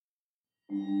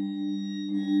Oh,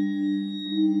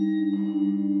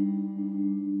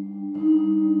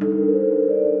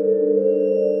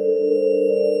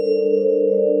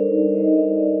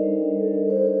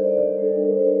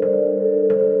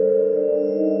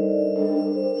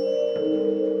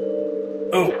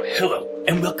 hello,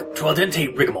 and welcome to Al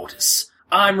Dente Rigamortis.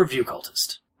 I'm Review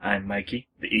Cultist. I'm Mikey.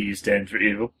 The E stands for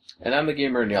evil. And I'm the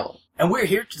gamer in yellow. And we're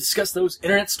here to discuss those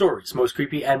internet stories, most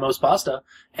creepy and most pasta,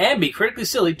 and be critically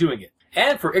silly doing it.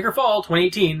 And for Ichor Fall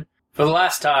 2018, for the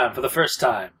last time, for the first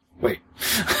time. Wait.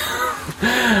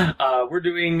 We're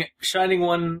doing Shining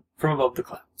One from Above the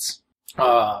Clouds.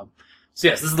 So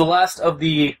yes, this is the last of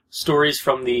the stories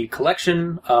from the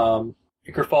collection,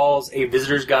 Ichor Falls, A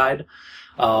Visitor's Guide.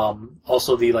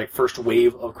 Also the first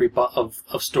wave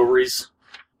of stories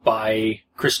by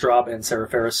Chris Straub and Sarah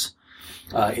Ferris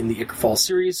in the Ichor Falls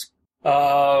series.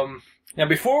 Now,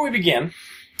 before we begin,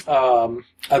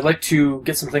 I'd like to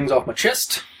get some things off my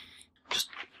chest.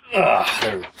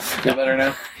 There we go. Feel better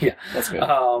now? Yeah, That's good.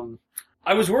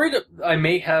 I was worried I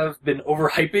may have been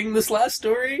overhyping this last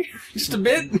story just a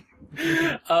bit,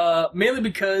 mainly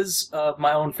because of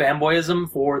my own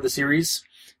fanboyism for the series.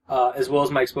 As well as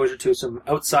my exposure to some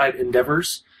outside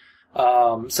endeavors,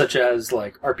 such as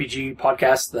RPG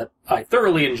podcasts that I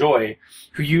thoroughly enjoy,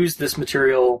 who use this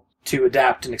material to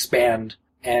adapt and expand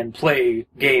and play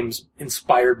games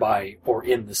inspired by or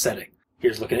in the setting.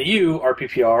 Here's looking at you,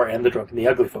 RPPR, and the Drunk and the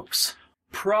Ugly folks.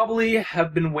 Probably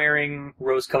have been wearing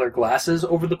rose-colored glasses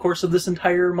over the course of this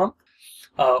entire month,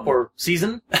 or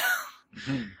season.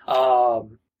 And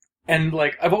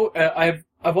I've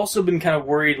also been kind of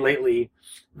worried lately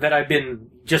that I've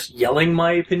been just yelling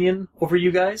my opinion over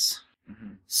you guys.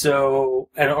 Mm-hmm. So,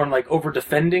 or over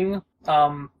defending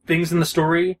things in the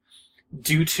story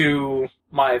due to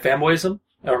my fanboyism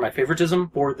or my favoritism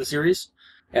for the series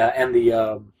and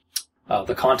the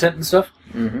content and stuff.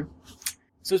 Mm-hmm.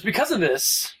 So it's because of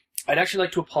this, I'd actually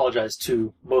like to apologize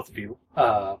to both of you,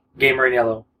 Gamer in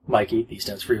Yellow, Mikey, the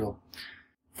stands for evil,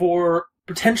 for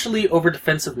potentially over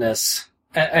defensiveness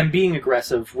and being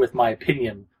aggressive with my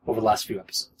opinion over the last few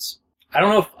episodes. I don't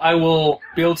know if I will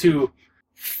be able to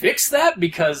fix that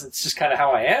because it's just kind of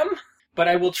how I am, but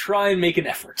I will try and make an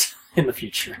effort in the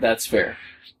future. That's fair.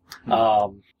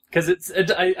 Because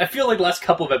I feel like the last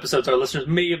couple of episodes our listeners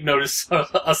may have noticed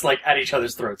us at each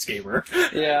other's throats, Gamer.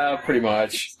 Yeah, pretty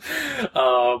much.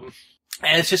 And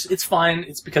it's fine.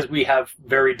 It's because we have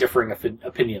very differing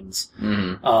opinions.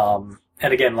 Mm-hmm.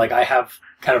 And again, I have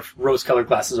kind of rose-colored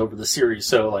glasses over the series,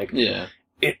 so yeah.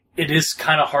 It is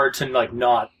kind of hard to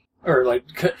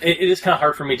it is kind of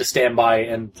hard for me to stand by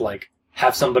and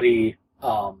have somebody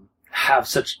have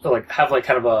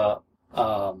kind of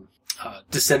a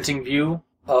dissenting view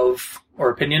of or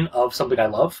opinion of something I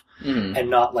love, and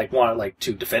not want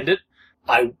to defend it.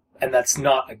 And that's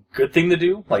not a good thing to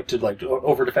do, to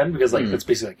over defend, because that's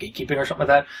basically gatekeeping or something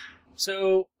like that.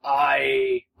 So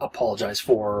I apologize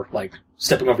for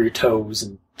stepping over your toes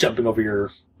and jumping over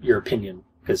your opinion.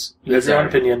 Because you have your own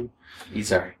opinion. He's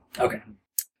sorry. Okay.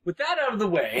 With that out of the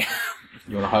way...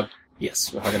 You want a hug?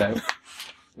 Yes. You want to hug it out?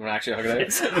 You want to actually hug it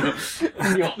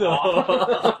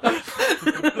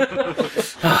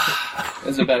out?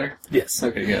 Is it better? Yes.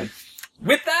 Okay, good.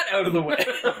 With that out of the way...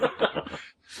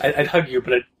 I'd hug you,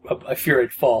 but I fear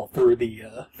I'd fall through the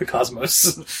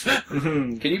cosmos.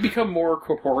 Can you become more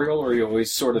corporeal, or are you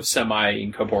always sort of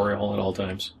semi-incorporeal at all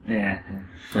times? Yeah.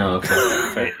 Oh,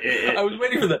 okay. I was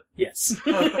waiting for the... Yes.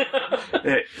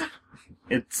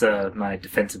 It's my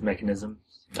defensive mechanism.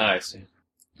 I see.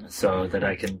 So that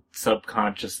I can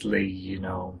subconsciously,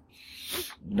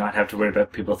 not have to worry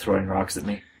about people throwing rocks at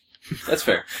me. That's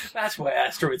fair. That's why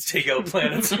asteroids take out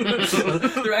planets.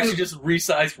 They're actually just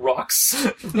resized rocks.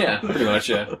 Yeah, pretty much,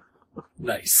 yeah.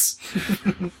 Nice.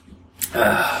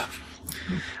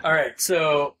 Alright,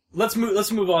 so let's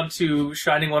move on to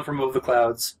Shining One from Above the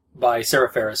Clouds by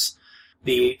Sarah Ferris.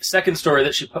 The second story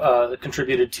that she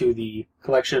contributed to the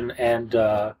collection and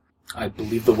I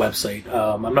believe the website.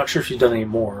 I'm not sure if she's done any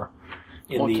more.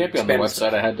 It can't be on the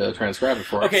website. I had to transcribe it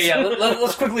for us. Okay, yeah.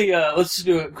 Let's quickly let's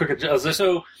do a quick adjustment.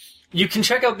 So you can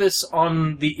check out this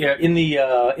on the in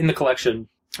the collection.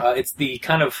 It's the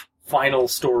kind of final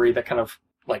story that kind of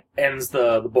ends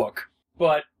the book,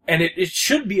 and it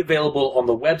should be available on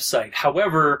the website.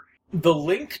 However, the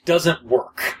link doesn't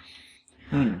work.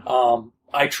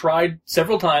 I tried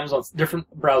several times on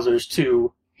different browsers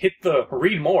to hit the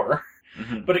read more,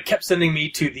 but it kept sending me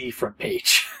to the front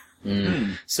page.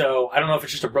 So I don't know if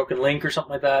it's just a broken link or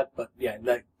something like that, but yeah,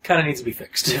 that kind of needs to be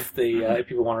fixed if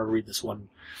people want to read this one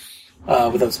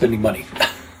without spending money.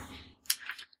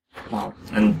 Wow.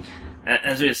 And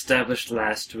as we established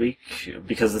last week,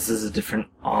 because this is a different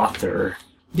author,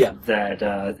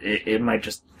 that it might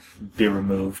just be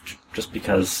removed just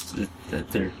because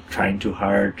they're trying too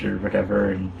hard or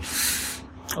whatever. And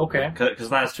Okay.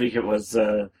 because last week it was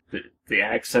the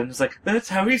accent is like, that's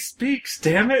how he speaks,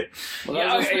 damn it. Well,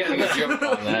 that was a joke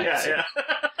on that.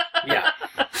 Yeah.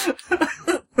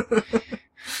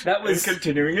 That was... I'm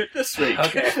continuing it this week.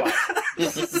 Okay, fine.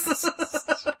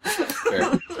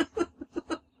 Fair.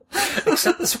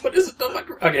 Except this one isn't done by...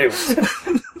 Okay, anyways.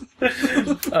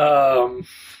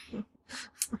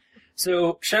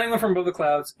 So, Shining One from Above the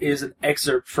Clouds is an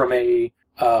excerpt from a...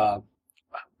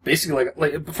 basically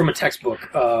like from a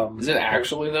textbook. Is it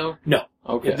actually, though? No.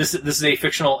 Okay. This is a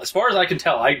fictional... As far as I can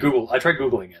tell, I tried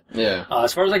Googling it. Yeah.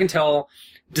 As far as I can tell,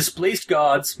 Displaced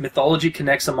Gods, Mythology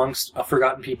Connects Amongst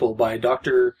Forgotten People by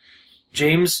Dr.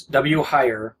 James W.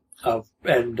 Heyer,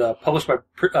 and published by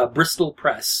Bristol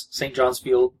Press, St. John's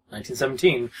Field,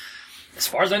 1917. As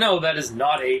far as I know, that is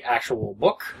not a actual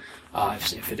book.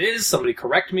 If it is, somebody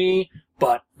correct me,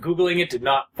 but Googling it did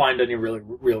not find any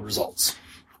real results.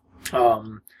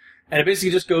 And it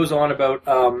basically just goes on about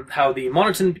how the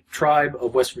Monoton tribe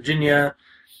of West Virginia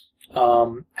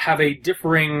have a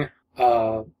differing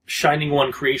Shining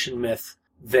One creation myth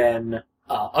than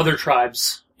other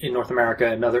tribes in North America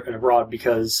and abroad,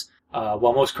 because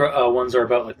while most ones are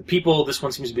about like the people, this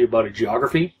one seems to be about a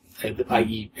geography,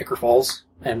 i.e. Ichor Falls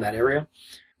and that area.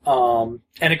 And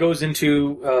it goes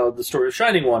into the story of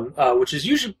Shining One, which is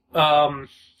usually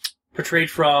portrayed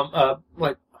from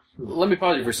Let me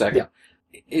pause you for a second. Yeah.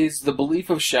 Is the belief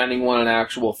of Shining One an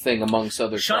actual thing amongst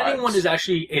other Shining tribes? One is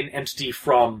actually an entity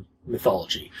from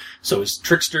mythology. So is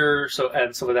Trickster,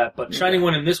 and some of that. But Shining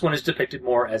One in this one is depicted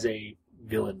more as a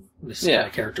villain, this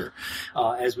character.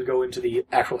 As we go into the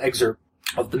actual excerpt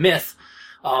of the myth,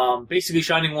 basically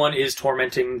Shining One is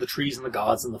tormenting the trees and the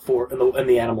gods and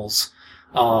the animals,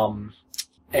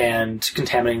 and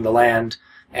contaminating the land.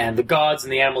 And the gods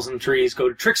and the animals and the trees go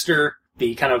to Trickster,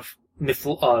 the kind of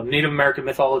Native American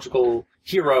mythological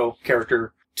hero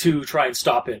character, to try and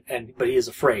stop it, but he is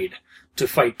afraid to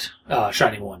fight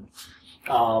Shining One.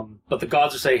 But the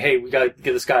gods are saying, "Hey, we gotta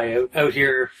get this guy out of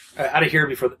here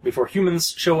before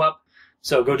humans show up.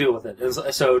 So go deal with it."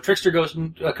 And so Trickster goes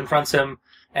and confronts him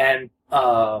and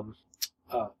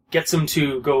gets him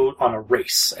to go on a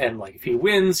race. And like if he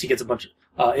wins, he gets a bunch of.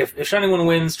 If Shining One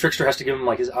wins, Trickster has to give him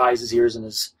like his eyes, his ears, and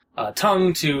his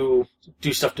tongue to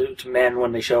do stuff to men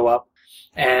when they show up.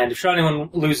 And if Shining One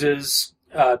loses,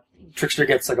 Trickster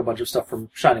gets like a bunch of stuff from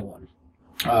Shining One.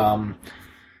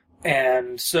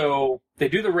 And so they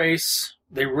do the race.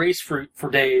 They race for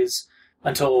days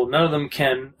until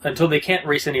they can't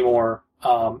race anymore.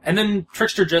 And then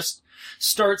Trickster just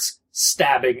starts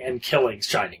stabbing and killing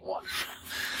Shining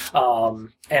One.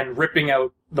 And ripping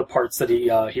out the parts that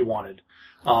he wanted.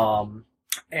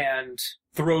 And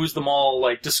throws them all,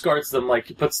 like, discards them, like,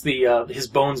 he puts his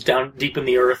bones down deep in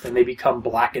the earth and they become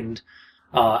blackened,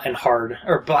 and hard,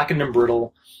 or blackened and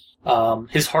brittle.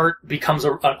 His heart becomes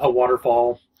a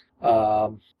waterfall.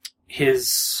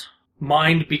 His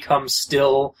mind becomes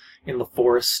still in the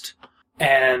forest.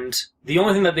 And the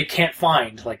only thing that they can't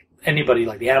find, like, anybody,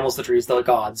 like the animals, the trees, the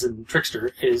gods, and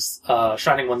Trickster, is,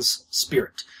 Shining One's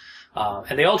spirit.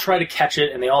 And they all try to catch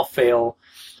it and they all fail.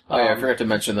 Oh yeah, I forgot to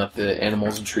mention that the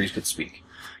animals and trees could speak.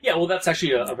 Yeah, well, that's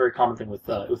actually a very common thing with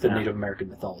the Native American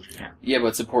mythology. Yeah, but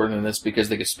it's important in this because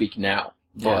they can speak now.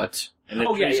 But and the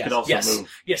trees could also move.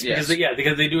 Yes,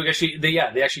 because they do actually. They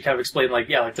actually kind of explain like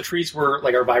the trees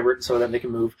are vibrant, and so then they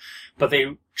can move. But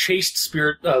they chased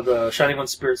the Shining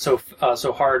One's spirit so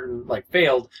hard and like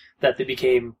failed that they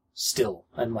became still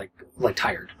and like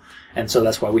tired, and so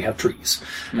that's why we have trees.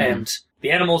 Mm-hmm. And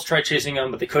the animals tried chasing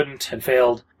them, but they couldn't and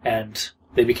failed, and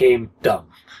they became dumb,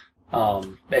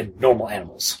 and normal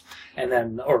animals,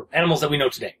 or animals that we know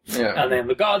today. Yeah. And then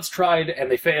the gods tried, and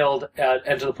they failed,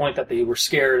 and to the point that they were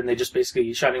scared, and they just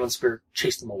basically, Shining One's spirit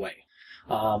chased them away.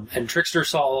 And Trickster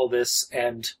saw all this,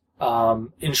 and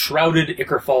enshrouded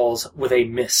Ichor Falls with a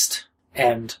mist,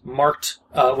 and marked,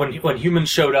 when humans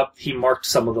showed up, he marked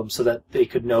some of them so that they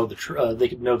could know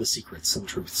the secrets and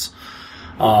truths.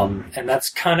 And that's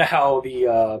kind of how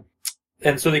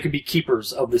and so they could be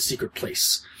keepers of the secret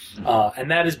place.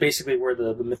 And that is basically where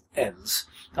the myth ends.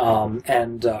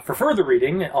 For further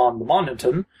reading on the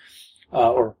Monoton,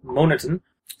 or Monoton,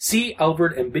 see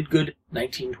Alvord and Bidgood,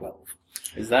 1912.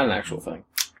 Is that an actual thing?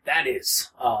 That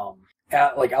is.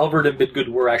 Alvord and Bidgood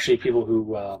were actually people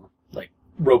who,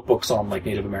 wrote books on,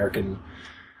 Native American,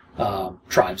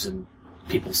 tribes and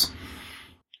peoples.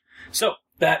 So,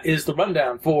 that is the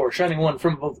rundown for Shining One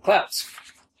from Above the Clouds.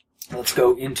 let's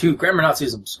go into grammar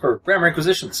Nazisms, or grammar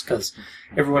inquisitions, because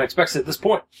everyone expects it at this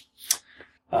point.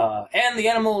 And the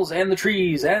animals and the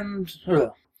trees and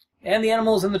the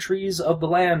animals and the trees of the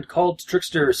land called to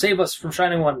Trickster, save us from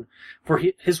Shining One, for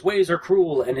his ways are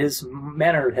cruel and his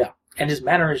manner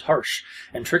is harsh.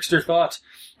 And Trickster thought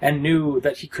and knew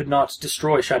that he could not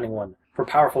destroy Shining One, for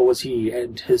powerful was he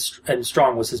and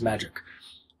strong was his magic.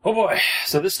 Oh boy!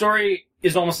 So this story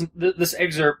is almost this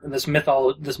excerpt and this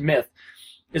myth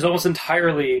is almost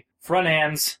entirely front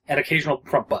ends and occasional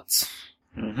front butts.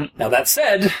 Mm-hmm. Now that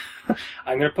said,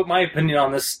 I'm going to put my opinion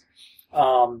on this.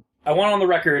 I want on the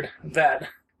record that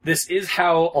this is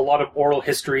how a lot of oral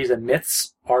histories and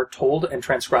myths are told and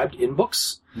transcribed in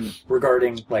books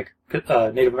regarding like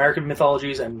Native American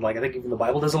mythologies, and like I think even the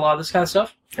Bible does a lot of this kind of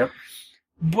stuff. Yep.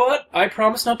 But I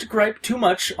promise not to gripe too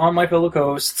much on my fellow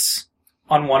co-hosts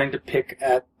on wanting to pick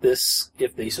at this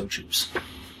if they so choose.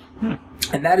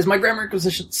 And that is my grammar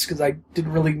inquisitions, because I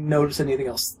didn't really notice anything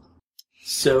else.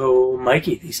 So,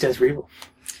 Mikey, he stands for evil.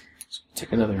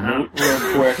 Take another note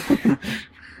real quick.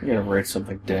 I'm gonna write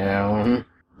something down.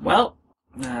 Well,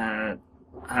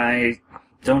 I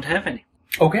don't have any.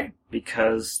 Okay.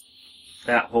 Because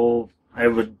I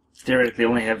would theoretically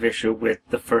only have issue with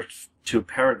the first 2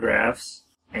 paragraphs,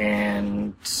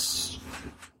 and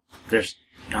there's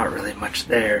not really much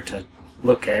there to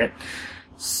look at.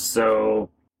 So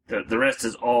the rest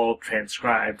is all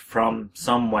transcribed from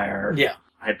somewhere. Yeah.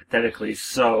 Hypothetically,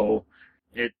 so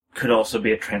it could also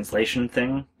be a translation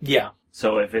thing. Yeah.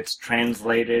 So if it's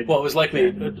translated... Well, it was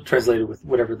likely translated with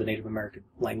whatever the Native American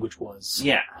language was.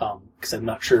 Yeah. Because I'm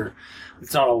not sure.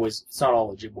 It's not all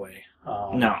Ojibwe.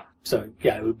 No. So,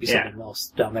 yeah, it would be something else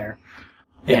down there.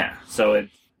 Yeah. So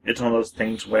it's one of those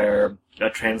things where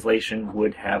a translation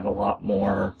would have a lot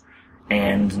more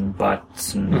ands and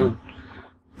buts and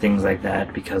things like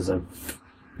that because of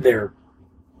their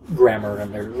grammar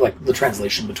and their like the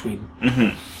translation between.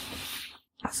 Mm-hmm.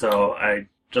 So I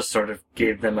just sort of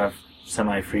gave them a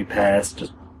semi-free pass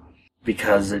just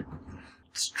because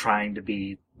it's trying to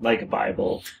be like a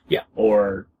Bible. Yeah.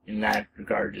 Or in that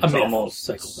regard, it's almost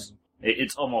cycle thing.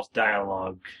 It's almost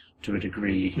dialogue to a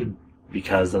degree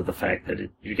because of the fact that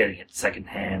you're getting it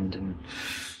secondhand and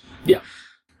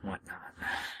whatnot.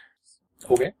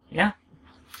 Okay. Yeah.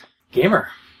 Gamer.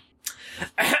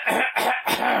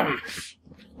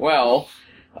 Well,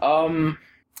 I'm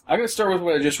going to start with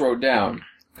what I just wrote down,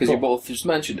 because you both just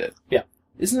mentioned it. Yeah.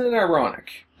 Isn't it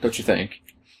ironic, don't you think?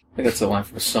 I think that's the line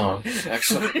from a song,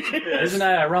 actually. Isn't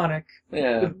that ironic?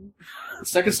 Yeah.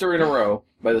 Second story in a row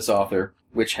by this author,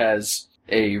 which has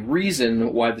a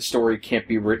reason why the story can't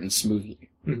be written smoothly.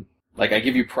 Like, I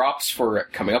give you props for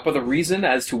coming up with a reason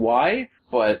as to why,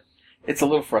 but it's a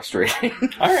little frustrating.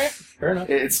 Alright, fair enough.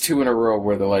 It's 2 in a row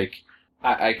where they're like,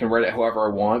 I can write it however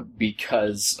I want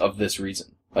because of this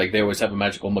reason. Like, they always have a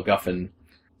magical MacGuffin.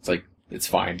 It's like, it's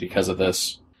fine because of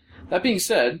this. That being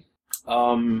said,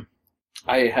 I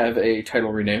have a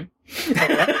title rename,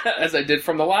 as I did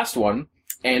from the last one,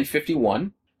 and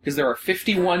 51, because there are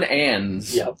 51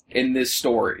 ands in this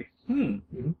story.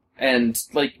 And,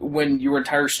 like, when your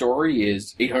entire story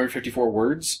is 854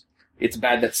 words, it's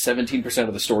bad that 17%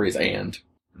 of the story is and.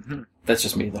 That's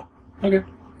just me, though. Okay.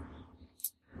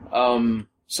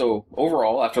 So,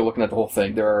 overall, after looking at the whole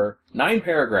thing, there are 9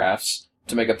 paragraphs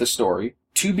to make up the story,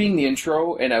 2 being the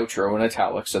intro and outro in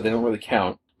italics, so they don't really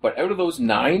count. But out of those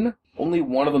 9, only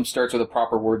 1 of them starts with a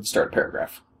proper word to start a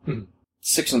paragraph.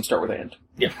 6 of them start with and.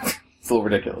 Yeah. It's a little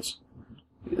ridiculous.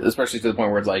 Especially to the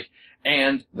point where it's like,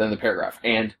 and, then the paragraph,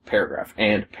 and paragraph,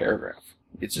 and paragraph.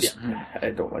 It's just,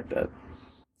 I don't like that.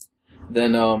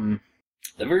 Then, the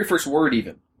very first word,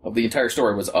 even, of the entire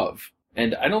story was of.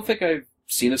 And I don't think I've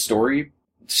seen a story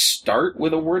start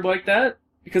with a word like that,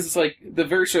 because it's like, the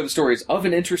very start of the story is of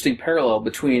an interesting parallel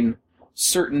between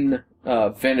certain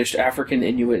vanished African,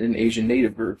 Inuit, and Asian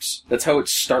native groups. That's how it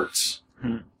starts.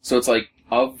 So it's like,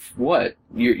 of what?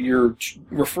 You're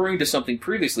referring to something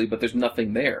previously, but there's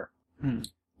nothing there.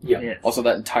 Yeah. Yes. Also,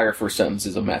 that entire first sentence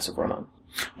is a massive run-on.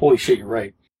 Holy shit, you're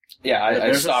right. Yeah,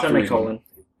 I stopped reading. There's a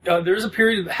semicolon. There's a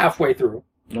period halfway through.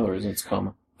 No, there isn't. It's a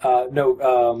comma.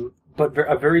 But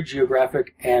a very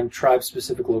geographic and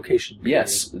tribe-specific location.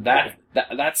 Yes,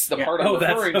 that's the part I'm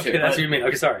referring to. That's what you mean.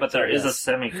 Okay, sorry. But there is a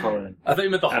semicolon. I thought you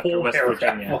meant the after whole West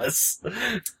paragraph Virginia. was.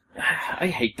 I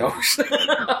hate those.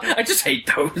 I just hate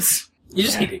those. You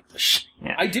just hate English.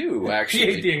 Yeah. I do, actually.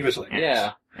 You hate the English language.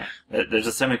 Yeah. There's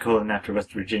a semicolon after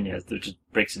West Virginia that just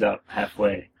breaks it up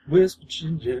halfway. West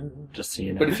Virginia. Just so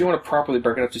you know. But if you want to properly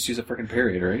break it up, just use a freaking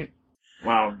period, right?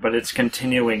 Wow, but it's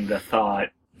continuing the thought.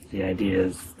 The idea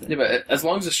is... Yeah, but as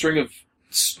long as a string of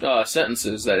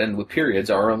sentences that end with periods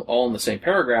are all in the same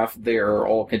paragraph, they are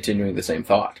all continuing the same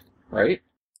thought, right?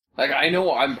 Like, I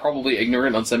know I'm probably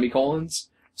ignorant on semicolons,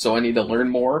 so I need to learn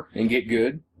more and get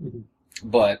good,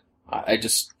 but I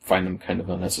just find them kind of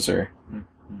unnecessary.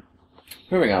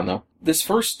 Moving on, though. This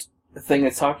first thing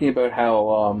is talking about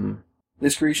how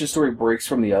this creation story breaks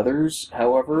from the others,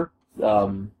 however,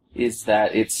 is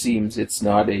that it seems it's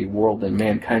not a world and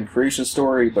mankind creation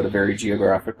story, but a very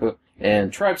geographic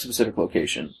and tribe-specific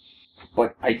location.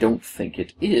 But I don't think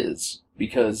it is,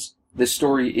 because this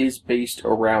story is based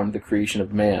around the creation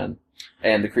of man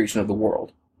and the creation of the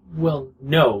world. Well,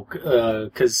 no,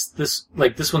 because this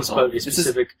one's about a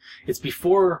specific... It's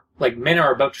before, men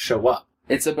are about to show up.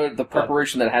 It's about the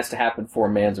preparation that has to happen for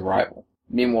man's arrival.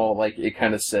 Meanwhile, it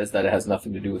kind of says that it has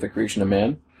nothing to do with the creation of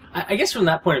man. I guess from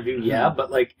that point of view, yeah,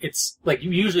 but it's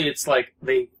usually it's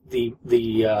the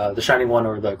Shining One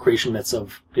or the creation myths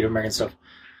of Native American stuff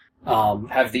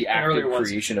have the active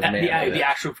creation of man. The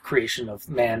actual creation of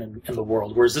man and the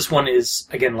world. Whereas this one is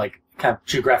again kind of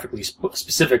geographically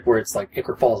specific, where it's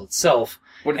Ichor Falls itself.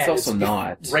 But it's also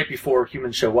not right before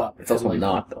humans show up. It's also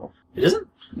not though. It isn't?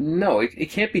 No, it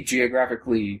can't be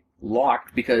geographically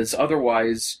locked because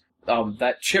otherwise.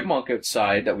 That chipmunk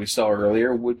outside that we saw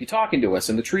earlier would be talking to us,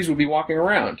 and the trees would be walking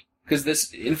around because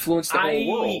this influenced the whole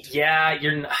world. Yeah,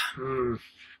 you're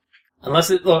unless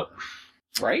it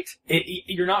right.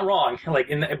 You're not wrong.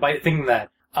 By thinking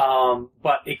that,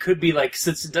 but it could be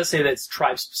since it does say that it's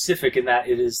tribe specific in that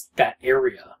it is that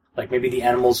area. Maybe the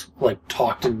animals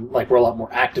talked and were a lot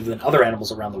more active than other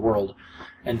animals around the world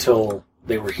until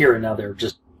they were here, and now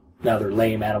they're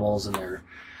lame animals and they're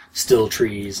still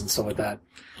trees and stuff like that.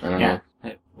 Yeah.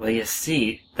 Well, you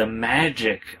see, the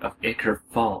magic of Ichor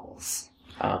Falls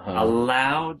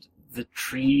allowed the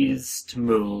trees to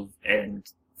move and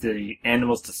the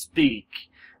animals to speak,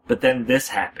 but then this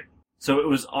happened. So it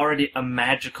was already a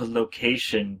magical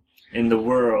location in the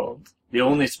world, the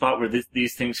only spot where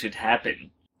these things could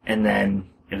happen, and then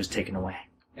it was taken away.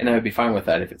 And I would be fine with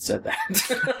that if it said that,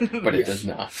 but it does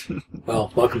not.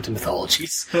 Well, welcome to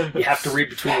mythologies. You have to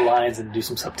read between the lines and do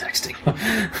some subtexting.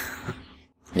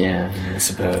 Yeah, I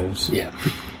suppose. Yeah.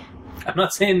 I'm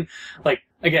not saying,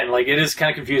 again, it is kind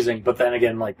of confusing, but then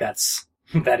again,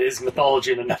 that is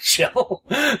mythology in a nutshell.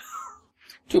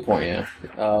 To a point, yeah.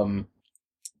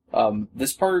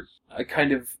 This part, I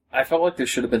felt like there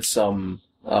should have been some,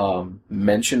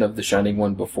 mention of the Shining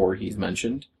One before he's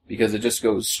mentioned, because it just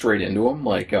goes straight into him.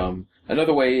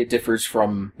 Another way it differs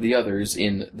from the others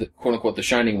in the quote-unquote the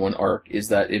Shining One arc is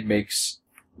that it makes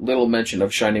little mention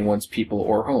of Shining One's people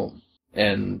or home.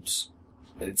 And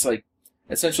it's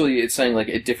essentially it's saying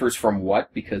it differs from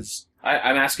what, because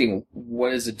I'm asking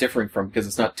what is it differing from, because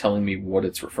it's not telling me what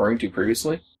it's referring to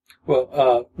previously.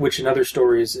 Well, which in other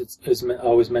stories is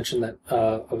always mentioned that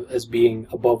as being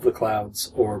above the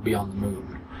clouds or beyond the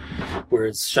moon,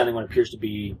 whereas Shining One appears to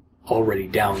be already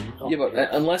down. Yeah, but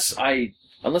unless I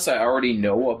already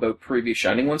know about previous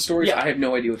Shining One stories, I have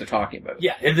no idea what they're talking about.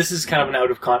 Yeah, and this is kind of an not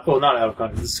out of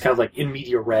context. This is kind of in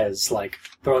media res,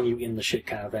 throwing you in the shit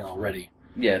kind of thing already.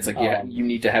 Yeah, it's you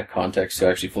need to have context to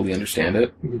actually fully understand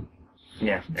it. Mm-hmm.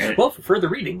 Yeah. Well, for further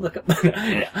reading, look up.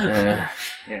 Yeah.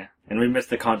 And we missed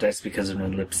the context because of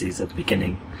an ellipses at the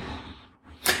beginning.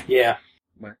 Yeah.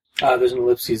 What? There's an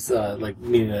ellipses,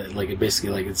 meaning that, it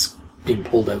basically, it's being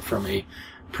pulled out from a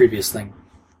previous thing.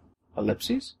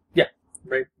 Ellipses? Yeah.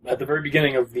 Right at the very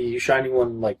beginning of the Shining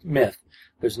One myth,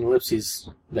 there's an ellipses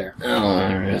there. Oh,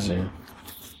 there is. Yeah.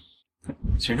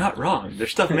 So you're not wrong.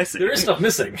 There's stuff missing. There is stuff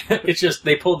missing. It's just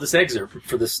they pulled this excerpt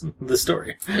for this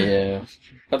story. Yeah,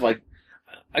 but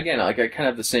again, I kind of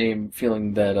have the same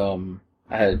feeling that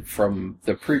I had from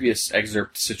the previous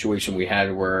excerpt situation we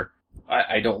had, where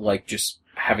I don't like just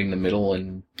having the middle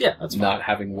and that's not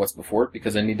having what's before it,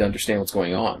 because I need to understand what's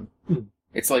going on.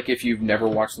 It's like if you've never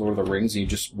watched Lord of the Rings and you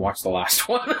just watch the last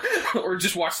one, or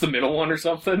just watch the middle one or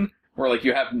something, where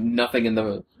you have nothing in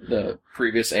the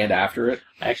previous and after it.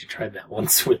 I actually tried that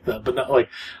once with, but not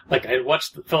I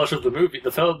watched the Fellowship of the movie,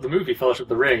 the movie Fellowship of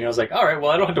the Ring, and I was like, all right,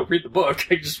 well, I don't have to read the book.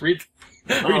 I can just read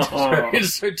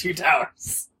Two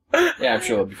Towers. Yeah, I'm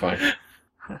sure it'll be fine.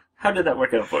 How did that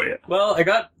work out for you? Well, I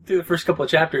got through the first couple of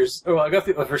chapters. I got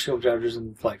through the first couple of chapters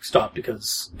and stopped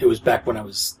because it was back when I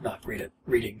was not great at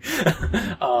reading.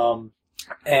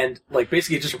 And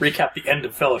basically just recapped the end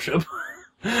of Fellowship.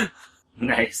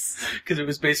 Nice. Because it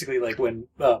was basically when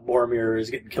Boromir is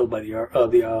getting killed by the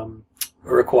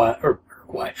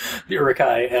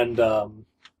Uruk-hai, and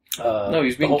no,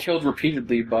 he's being killed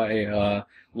repeatedly by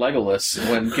Legolas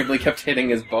when Gimli kept hitting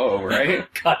his bow, right?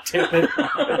 God damn it.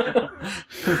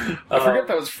 I forget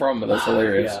that was from, but that's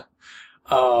hilarious.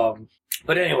 Yeah.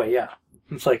 But anyway, yeah.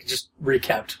 It's like, just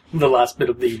recapped the last bit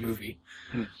of the movie.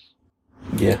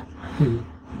 Yeah.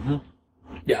 Mm-hmm.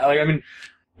 Yeah, like, I mean,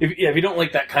 if you don't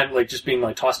like that kind of, like, just being,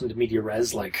 like, tossed into media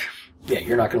res, like, yeah,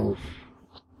 you're not going to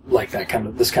like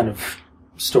this kind of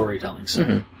storytelling. So.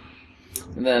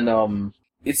 Mm-hmm. And then,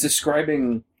 it's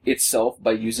describing itself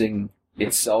by using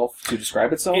itself to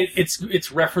describe itself. It's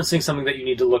referencing something that you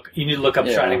need to look up.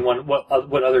 Shining One,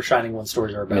 what other Shining One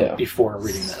stories are about before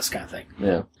reading this kind of thing.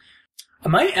 Yeah. I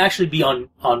might actually be on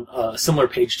a similar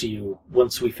page to you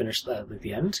once we finish at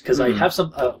the end, because I have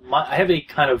I have a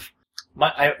kind of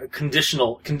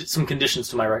some conditions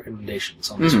to my recommendations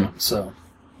on this one. So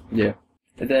yeah,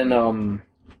 and then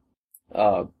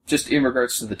just in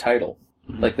regards to the title,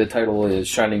 like the title is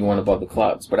Shining One Above the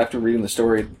Clouds, but after reading the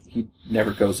story, he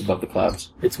never goes above the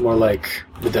clouds. It's more like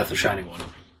the death of Shining One.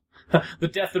 The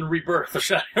death and rebirth of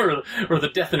Shining, or the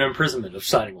death and imprisonment of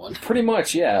Shining One. Pretty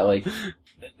much, yeah. Like,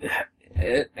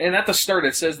 and at the start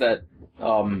it says that,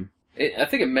 I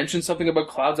think it mentions something about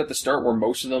clouds at the start, where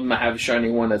most of them have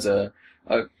Shining One as a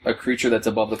creature that's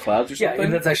above the clouds or something. Yeah,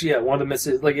 and that's actually one of the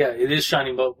misses. Like, yeah, it is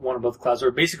Shining One above the clouds,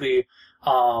 or basically,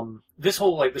 this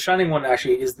whole, like, the Shining One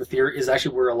actually is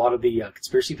actually where a lot of the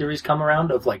conspiracy theories come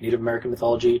around of, like, Native American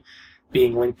mythology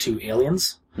being linked to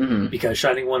aliens. Mm-hmm. Because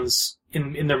Shining One's,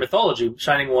 in their mythology,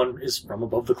 Shining One is from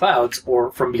above the clouds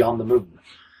or from beyond the moon,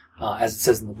 as it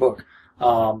says in the book.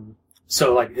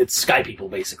 So, like, it's sky people,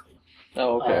 basically.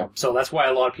 Oh, okay. So that's why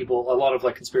a lot of,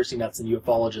 like, conspiracy nuts and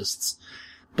ufologists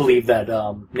believe that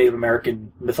Native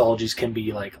American mythologies can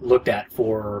be, like, looked at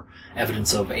for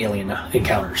evidence of alien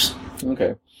encounters.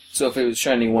 Okay. So if it was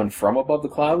Shining One from above the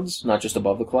clouds, not just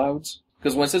above the clouds?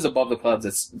 Because when it says above the clouds,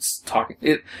 it's talking...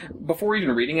 Before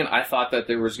even reading it, I thought that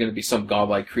there was going to be some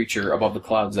godlike creature above the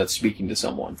clouds that's speaking to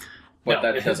someone. But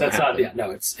no, that doesn't happen.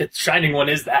 It's Shining One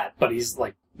is that, but he's,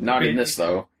 like... Not in this,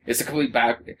 though. It's a complete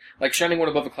back... Like, Shining One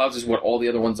above the clouds is what all the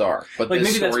other ones are. But like,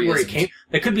 this maybe that's where isn't. it came...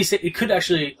 It could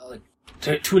actually...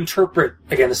 To interpret...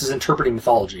 Again, this is interpreting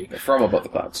mythology. From above the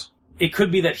clouds. It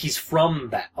could be that he's from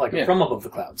that. Like, from above the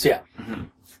clouds, yeah. Mm-hmm.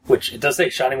 Which, it does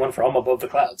say, Shining One from above the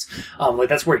clouds. Like,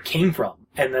 that's where it came from.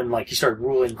 And then, like, he started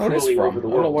ruling cruelly over the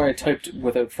world. I don't know why I typed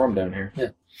without from down here. Yeah.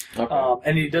 Okay.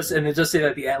 And it does say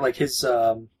that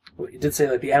it did say,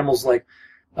 like, the animals, like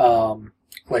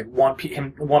want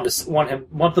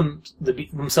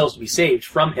themselves to be saved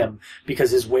from him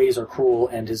because his ways are cruel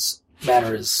and his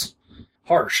manner is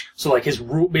harsh. So, like,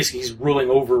 basically he's ruling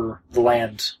over the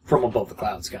land from above the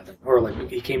clouds, kind of thing. Or,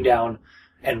 like, he came down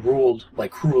and ruled,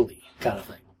 like, cruelly, kind of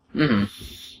thing.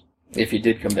 Mm-hmm. If he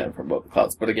did come down from above the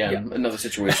clouds. But again, another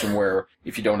situation where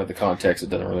if you don't have the context, it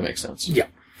doesn't really make sense. Yeah.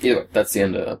 Either way, that's the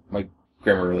end of my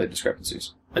grammar-related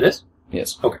discrepancies. It is?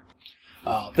 Yes. Okay.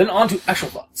 Then on to actual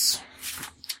thoughts.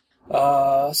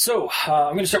 I'm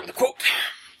going to start with a quote.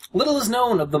 Little is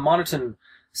known of the Monoton,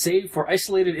 save for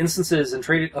isolated instances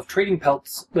of trading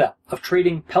pelts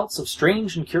of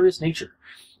strange and curious nature.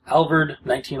 Alvord,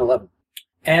 1911.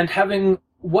 And having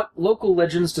what local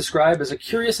legends describe as a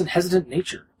curious and hesitant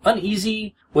nature.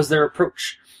 Uneasy was their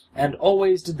approach, and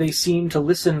always did they seem to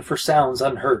listen for sounds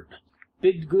unheard.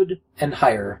 Bidgood and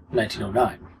Higher,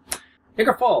 1909.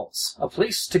 Ichor Falls, a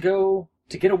place to go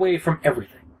to get away from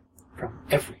everything. From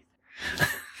everything.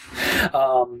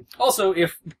 Also,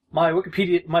 if my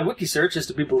wiki search is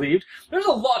to be believed, there's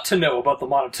a lot to know about the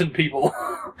Monoton people.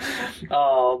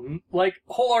 Like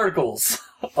whole articles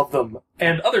of them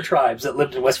and other tribes that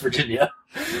lived in West Virginia.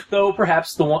 Though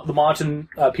perhaps the Monoton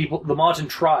people, the Monoton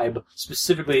tribe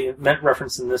specifically meant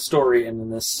reference in this story and in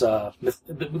this myth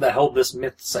that held this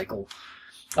myth cycle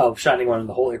of Shining One and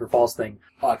the whole Ichor Falls thing,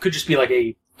 could just be like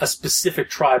a specific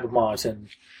tribe of Monoton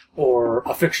or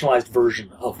a fictionalized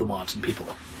version of the Monoton people.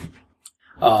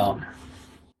 But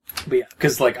yeah,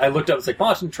 because like I looked up, it's like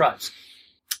Monoton tribes.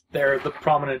 They're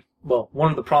one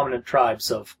of the prominent tribes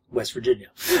of West Virginia.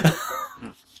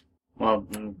 Well,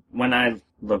 when I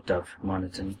looked up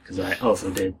Monoton, because I also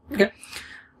did, okay,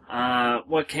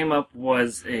 what came up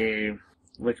was a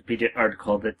Wikipedia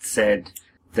article that said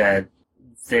that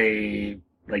they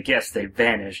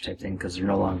vanished, I think, because they're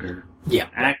no longer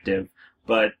active,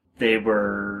 but they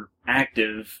were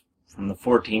active from the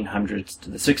 1400s to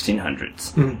the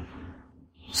 1600s. Mm-hmm.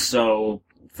 So,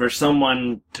 for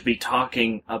someone to be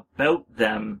talking about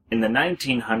them in the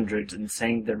 1900s and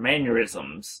saying their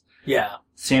mannerisms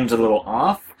seems a little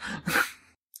off.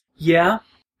 Yeah.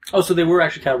 Oh, so they were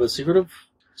actually kind of a secretive?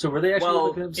 So were they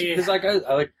actually because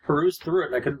I perused through it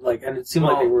and I couldn't and it seemed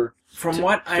like they were from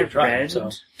what I've read. So.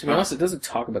 To be honest, it doesn't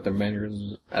talk about their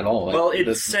mannerisms at all. Well,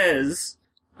 it says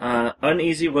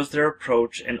uneasy was their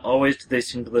approach, and always did they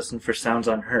seem to listen for sounds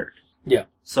unheard. Yeah.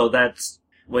 So that's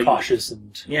cautious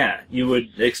and... Yeah, you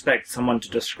would expect someone to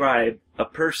describe a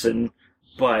person,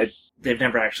 but they've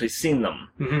never actually seen them.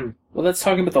 Mm-hmm. Well, that's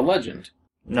talking about the legend.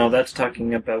 No, that's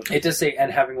talking about... It does say,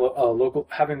 and having what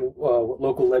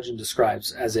local legend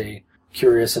describes as a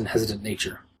curious and hesitant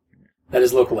nature. That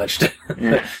is local legend.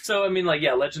 Yeah. So, I mean,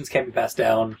 legends can be passed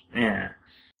down. Yeah.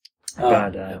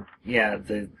 But,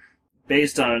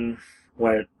 based on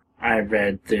what I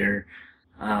read, there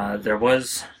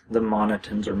was the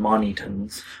Monitans or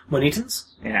Monitans.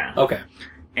 Monitans? Yeah. Okay.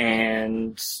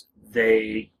 And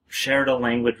they shared a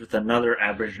language with another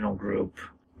Aboriginal group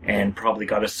and probably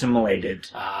got assimilated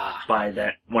by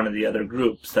that one of the other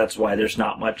groups. That's why there's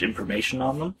not much information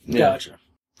on them. Yeah. Gotcha.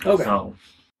 Okay. So,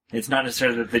 it's not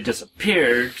necessarily that they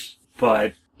disappeared,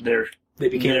 but their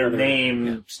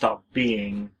name stopped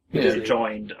being because they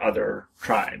joined other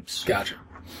tribes. Gotcha.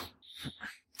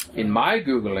 In my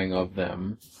Googling of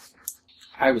them,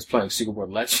 I was playing Secret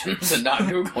World Legends and not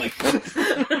Googling them.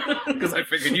 Because I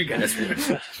figured you guys would.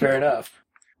 Fair enough.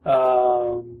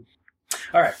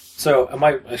 Alright, so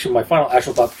my final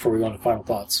actual thought before we go on to final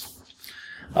thoughts.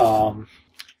 And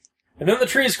then the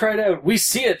trees cried out, "We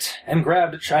see it!" and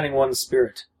grabbed at Shining One's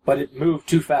spirit. But it moved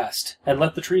too fast, and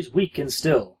left the trees weak and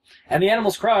still. And the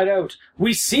animals cried out,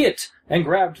 "We see it!" and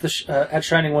grabbed at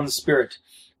Shining One's spirit.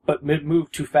 But it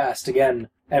moved too fast again,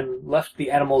 and left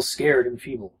the animals scared and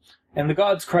feeble. And the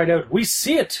gods cried out, "We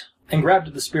see it!" and grabbed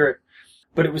at the spirit.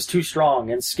 But it was too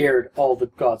strong, and scared all the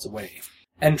gods away.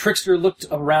 And Trickster looked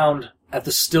around at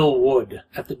the still wood,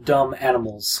 at the dumb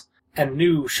animals, and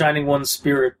knew Shining One's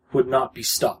spirit would not be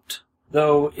stopped,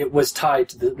 though it was tied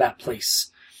to that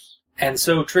place. And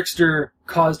so Trickster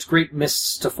caused great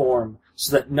mists to form,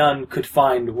 so that none could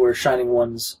find where Shining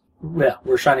One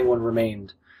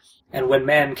remained. And when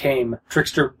man came,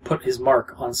 Trickster put his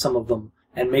mark on some of them,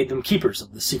 and made them keepers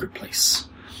of the secret place.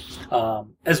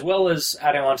 As well as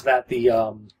adding on to that the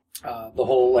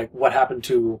whole what happened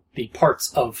to the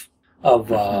parts of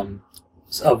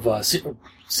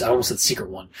I almost said Secret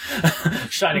One,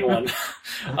 Shining One,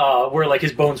 where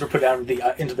his bones were put down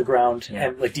into the ground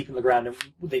and deep in the ground, and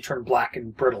they turned black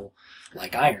and brittle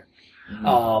like iron.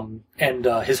 Mm-hmm. And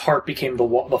his heart became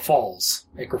the falls,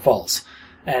 Ichor Falls,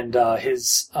 and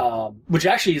his which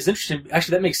actually is interesting.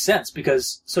 Actually, that makes sense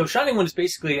because Shining One is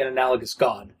basically an analogous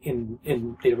god in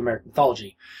Native American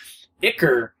mythology.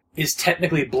 Ichor is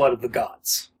technically blood of the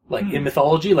gods, in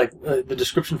mythology, the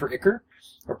description for Ichor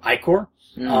or Ichor.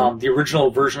 Mm. The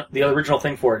original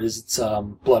thing for it is it's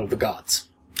blood of the gods.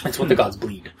 It's what the gods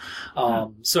bleed.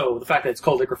 So the fact that it's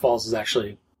called Ichor Falls is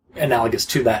actually analogous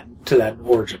to that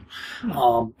origin.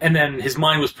 And then his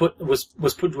mind was put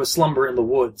into a slumber in the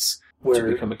woods where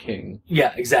to become a king.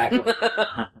 Yeah, exactly.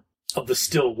 Of the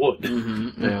still wood.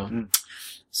 Mm-hmm. Yeah.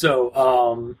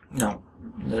 So no,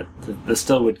 the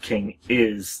Stillwood King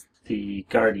is the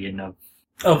guardian of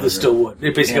the Stillwood.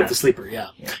 Basically of the sleeper, yeah.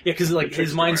 Yeah, because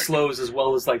his mind slows as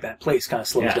well as that place kind of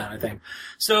slows down, I think.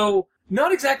 So,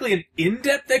 not exactly an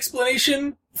in-depth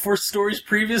explanation for stories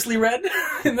previously read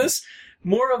in this.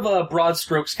 More of a broad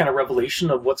strokes kind of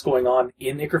revelation of what's going on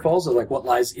in Ichor Falls, or what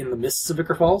lies in the mists of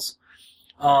Ichor Falls.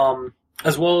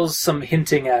 As well as some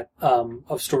hinting at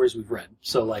of stories we've read.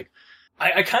 So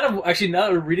I kind of actually, now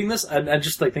that we're reading this, and I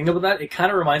just thinking about that, it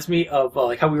kind of reminds me of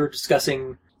how we were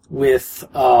discussing with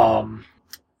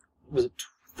was it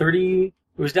 30? It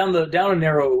was down a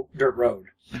narrow dirt road,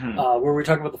 where we were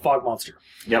talking about the fog monster.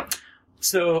 Yep.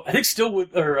 So I think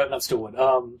not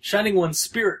Stillwood. Shining One's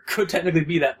spirit could technically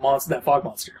be that fog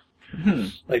monster. Mm-hmm.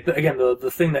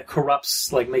 The thing that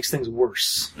corrupts, makes things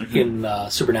worse in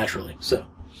supernaturally. So,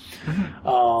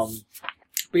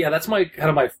 but yeah, that's my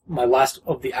last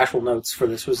of the actual notes for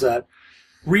this was that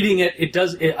reading it,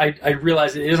 I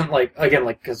realized it isn't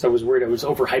because I was worried I was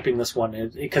overhyping this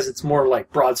one because it's more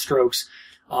broad strokes,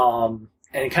 and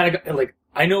it kind of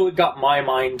I know it got my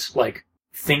mind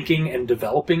thinking and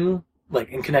developing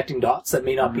and connecting dots that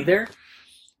may not be there,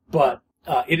 but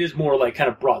it is more kind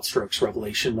of broad strokes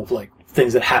revelation of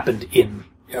things that happened in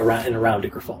around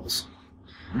Ichor Falls.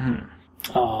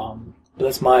 Mm-hmm. But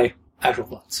that's my actual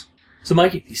thoughts. So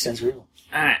Mikey, these stands real.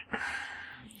 Alright.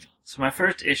 So my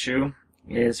first issue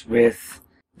is with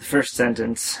the first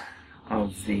sentence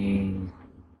of the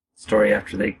story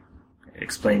after they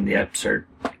explain the excerpt.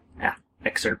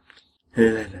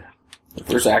 The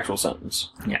first actual sentence.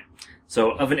 Yeah.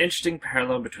 So, of an interesting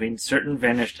parallel between certain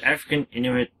vanished African,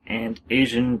 Inuit, and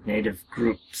Asian native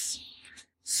groups.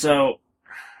 So,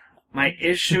 my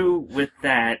issue with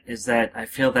that is that I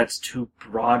feel that's too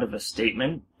broad of a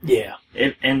statement. Yeah.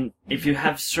 If you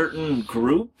have certain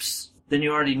groups, then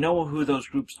you already know who those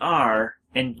groups are,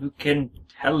 and you can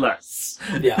tell us.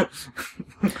 Yeah.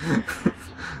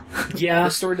 Yeah.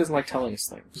 The story doesn't like telling us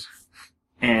things.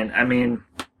 And, I mean,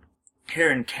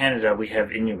 here in Canada, we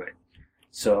have Inuit.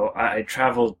 So I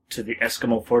traveled to the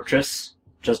Eskimo Fortress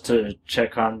just to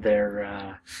check on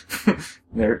their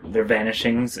their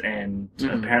vanishings, and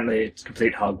apparently it's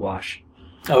complete hogwash.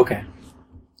 Okay.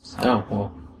 So, Oh,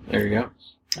 well, there you go.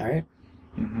 All right.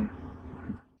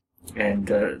 Mm-hmm. And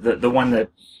the one that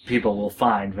people will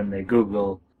find when they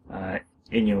Google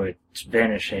Inuit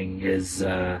vanishing is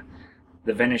the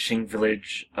vanishing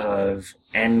village of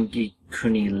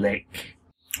Angikuni Lake.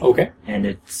 Okay. And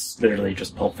it's literally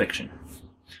just Pulp Fiction.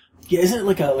 Yeah, isn't it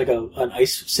like an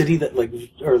ice city that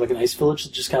or like an ice village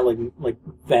that just kind of like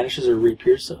vanishes or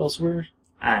reappears elsewhere?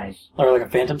 Or like a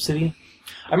phantom city?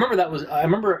 I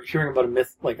remember hearing about a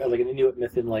myth, like an Inuit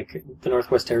myth in like the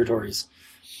Northwest Territories,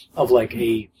 of like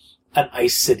an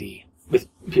ice city with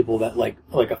people that like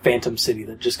a phantom city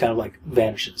that just kind of like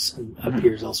vanishes and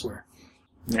appears elsewhere.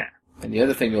 Yeah. And the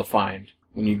other thing you'll find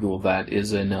when you Google that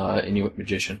is an Inuit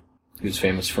magician who's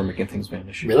famous for making things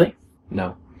vanish. Really?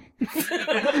 No.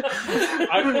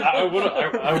 I would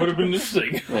have been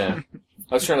interesting. Yeah.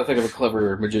 I was trying to think of a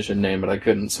clever magician name, but I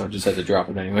couldn't, so I just had to drop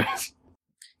it anyways.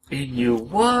 Inuit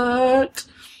what?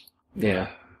 Yeah.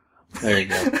 There you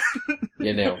go.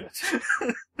 You nailed it.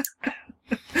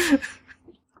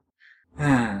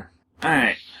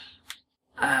 Alright.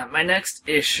 My next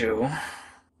issue,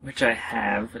 which I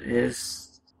have,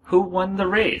 is who won the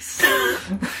race?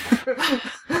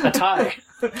 A tie.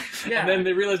 Yeah. And then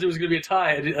they realized it was going to be a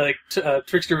tie. And,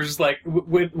 Trickster was just like,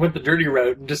 went the dirty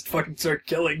route and just fucking started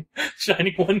killing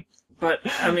Shining One. But,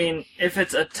 I mean, if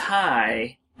it's a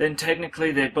tie, then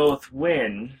technically they both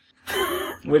win.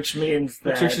 Which means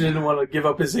that... Trickster didn't want to give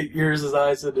up his ears, his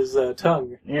eyes, and his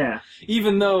tongue. Yeah.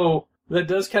 Even though that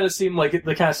does kind of seem like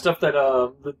the kind of stuff that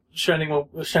the Shining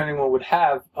One would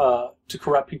have to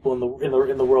corrupt people in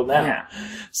the world now. Yeah.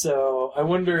 So I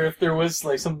wonder if there was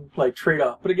like some like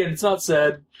trade-off. But again, it's not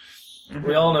said.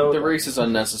 We all know The race is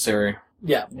unnecessary.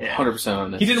 Yeah. 100%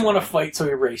 unnecessary. He didn't want to fight, so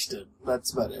he raced it.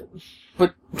 That's about it.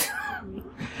 But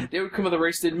the outcome of the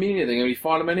race didn't mean anything, and he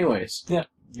fought him anyways. Yeah.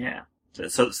 Yeah.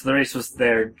 So the race was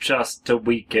there just to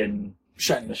weaken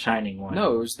the Shining One.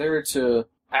 No, it was there to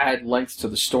add length to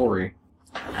the story.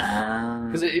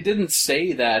 Because it didn't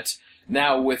say that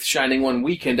now with Shining One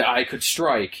weakened, I could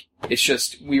strike. It's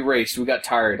just, we raced, we got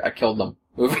tired, I killed them.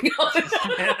 Moving on.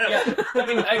 Yeah, I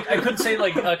mean, I could say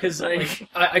because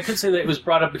I could say that it was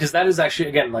brought up because that is actually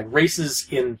again like races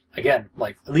in at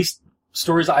least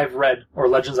stories I've read or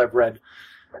legends I've read.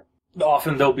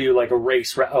 Often there'll be like a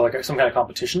race or like some kind of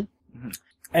competition,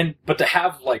 but to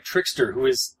have like Trickster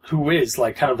who is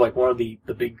like kind of like one of the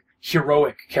big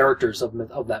heroic characters of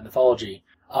that mythology,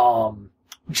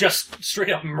 just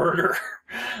straight up murder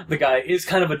the guy is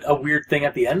kind of a weird thing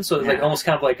at the end. So it's like almost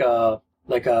kind of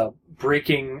like a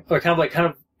breaking or kind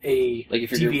of a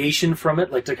deviation from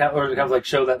it, like to kind of like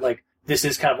show that like this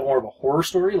is kind of more of a horror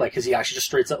story, like because he actually just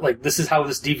straight up like this is how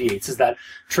this deviates is that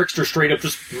Trickster straight up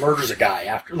just murders a guy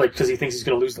after like because he thinks he's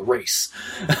going to lose the race,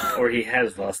 or he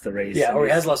has lost the race. Yeah, or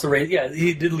he has lost the race. Yeah,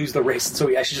 he did lose the race, and so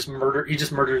he actually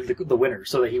just murdered the winner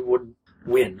so that he wouldn't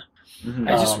win. Mm-hmm.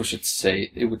 I just wish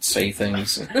it would say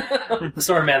things.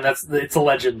 Sorry, man. It's a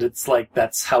legend. It's like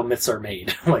that's how myths are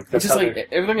made. Like that's just like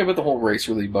everything about the whole race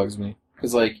really bugs me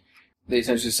because like they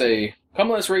essentially say, "Come,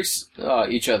 let's race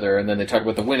each other," and then they talk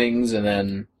about the winnings, and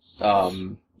then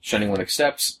Shining One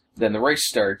accepts. Then the race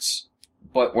starts,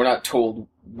 but we're not told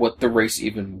what the race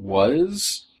even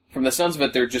was. From the sounds of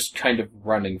it, they're just kind of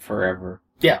running forever.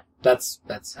 Yeah, that's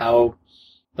how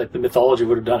like the mythology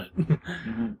would have done it.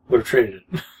 Would have traded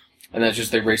it. And that's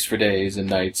just they raced for days and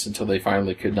nights until they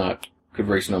finally could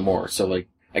race no more. So like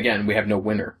again, we have no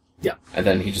winner. Yeah. And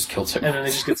then he just kills him. And then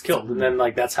he just gets killed. And then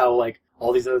like that's how like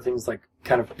all these other things like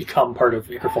kind of become part of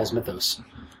Ichor Falls mythos.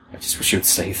 I just wish he would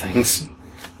say things.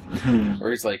 Or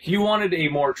he's like, you wanted a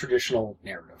more traditional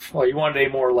narrative. Well, you wanted a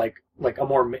more like a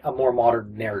more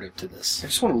modern narrative to this. I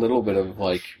just want a little bit of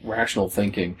like rational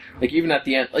thinking. Like even at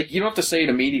the end, like you don't have to say it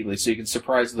immediately, so you can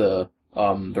surprise the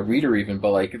reader even.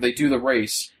 But like they do the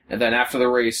race, and then after the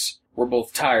race, we're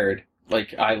both tired.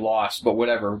 Like I lost, but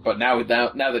whatever. But now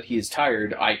that he is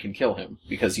tired, I can kill him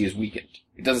because he is weakened.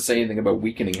 It doesn't say anything about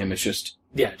weakening him. It's just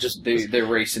they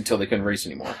race until they couldn't race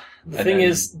anymore. The thing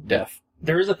is, death.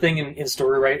 There is a thing in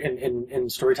story in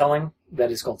storytelling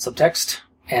that is called subtext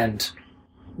and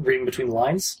reading between the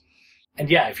lines. And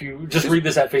yeah, if you just read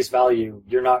this at face value,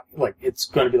 you're not like it's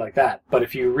going to be like that. But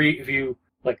if you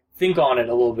like think on it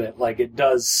a little bit, like it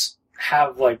does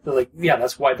have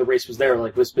that's why the race was there,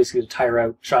 was basically to tire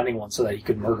out Shining One so that he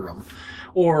could murder him.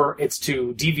 Or it's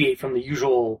to deviate from the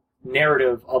usual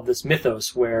narrative of this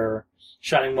mythos where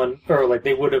Shining One, or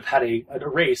they would have had a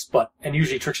race, and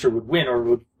usually Trickster would win or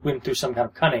would win through some kind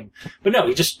of cunning. But no,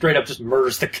 he just straight up just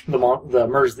murders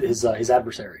murders his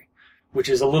adversary, which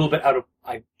is a little bit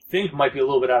I think might be a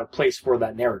little bit out of place for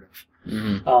that narrative.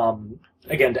 Mm-hmm.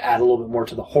 Again, to add a little bit more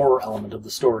to the horror element of the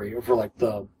story, or for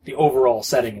the overall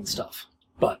setting and stuff.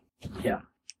 But yeah.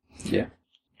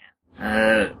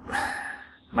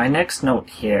 My next note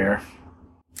here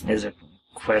is a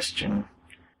question,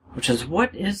 which is,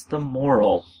 what is the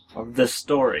moral of this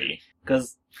story?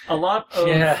 Because a lot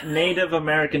of Native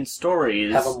American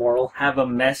stories have a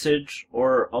message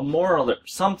or a moral, or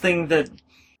something that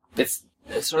this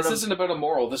isn't about a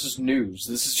moral. This is news.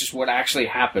 This is just what actually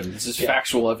happened. This is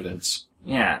factual evidence.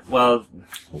 Yeah, well,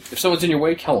 if someone's in your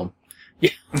way, kill them.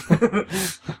 Yeah.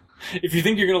 If you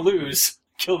think you're going to lose,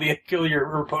 kill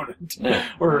your opponent. Yeah.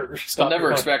 Or stop. They'll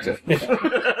never expect it. Yeah.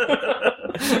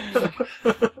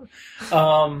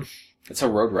 That's how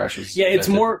Road Rash was. Yeah, it's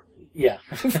more. Yeah.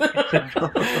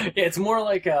 It's more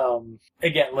like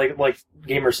again, like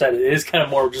Gamer said, it is kind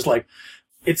of more just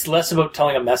it's less about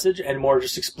telling a message and more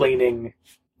just explaining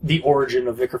the origin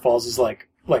of Ichor Falls as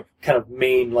kind of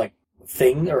main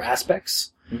thing or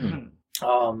aspects, and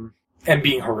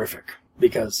being horrific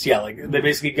because they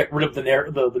basically get rid of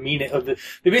the meaning of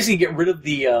they basically get rid of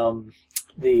the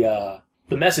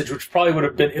message, which probably would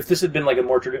have been if this had been an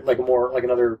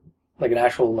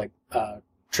actual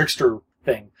Trickster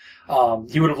thing.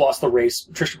 He would have lost the race.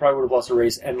 Trickster probably would have lost the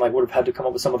race and would have had to come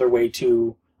up with some other way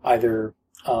to either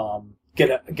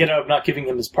get out of not giving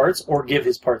him his parts or give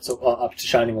his parts up to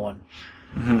Shining One.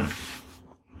 Mm-hmm.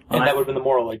 And that would have been the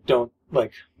moral, don't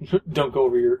go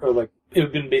over your, or it would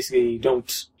have been basically,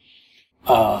 don't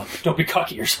be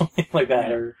cocky or something like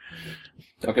that, or...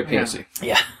 Don't get PSC.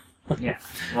 Yeah. Yeah.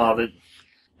 Well, it's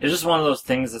just one of those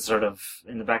things that sort of,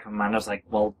 in the back of my mind, I was like,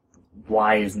 well,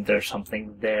 why isn't there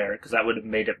something there? Because that would have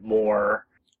made it more,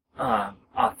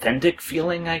 authentic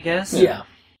feeling, I guess. Yeah.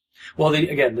 Well, they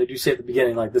do say at the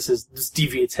beginning, this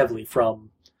deviates heavily from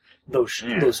those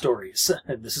stories,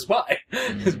 and this is why.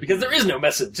 It's because there is no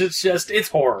message. It's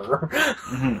horror.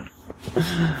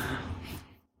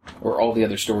 Or all the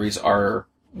other stories are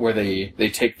where they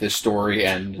take this story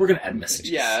and we're gonna add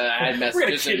messages. Yeah, add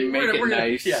messages and make it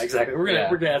nice. Yeah, exactly.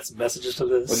 We're gonna add some messages to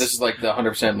this. Well, this is the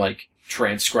 100%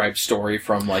 transcribed story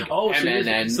from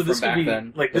MNN so from back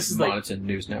then. This is Monotone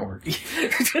News Network.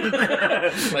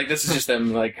 This is just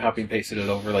them copy and pasted it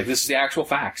over. This is the actual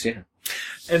facts. Yeah.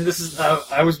 And this is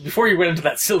I was before you went into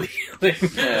that silly thing.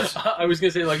 Yes. I was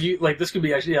gonna say this could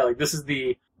be actually this is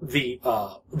the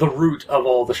root of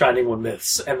all the Shining One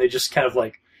myths, and they just kind of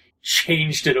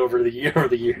changed it over the years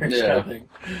kind of thing.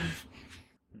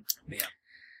 Yeah.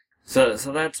 So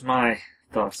that's my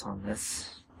thoughts on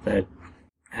this that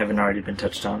haven't already been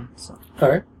touched on. So. All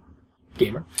right,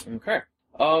 Gamer. Okay.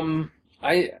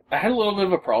 I had a little bit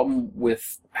of a problem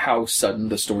with how sudden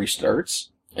the story starts.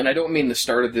 And I don't mean the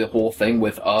start of the whole thing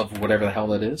with whatever the hell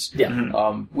that is. Yeah.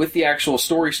 Mm-hmm. With the actual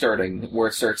story starting, where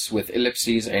it starts with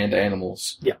ellipses and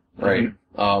animals. Yeah. Right?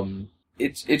 Mm-hmm.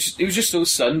 It was just so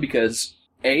sudden because,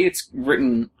 A, it's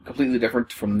written completely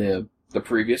different from the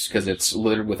previous, because it's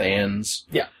littered with ands.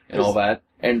 Yeah. And all that.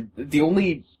 And the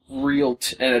only real,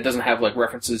 and it doesn't have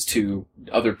references to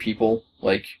other people,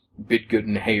 like Bidgood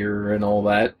and Hare and all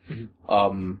that.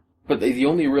 Mm-hmm. But the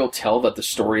only real tell that the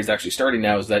story is actually starting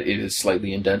now is that it is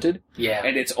slightly indented. Yeah.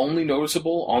 And it's only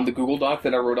noticeable on the Google Doc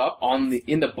that I wrote up.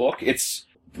 In the book, it's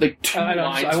 2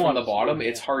 lines from the bottom.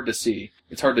 It's hard to see.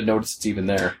 It's hard to notice it's even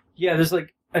there. Yeah, there's an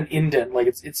indent.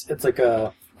 It's like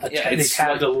a they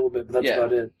tabbed a little bit, but that's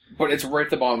about it. But it's right at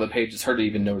the bottom of the page. It's hard to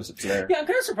even notice it's there. Yeah, I'm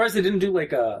kind of surprised they didn't do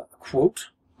a quote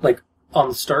on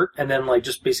the start and then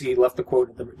just basically left the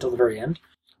quote until the very end.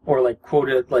 Or quote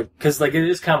it because it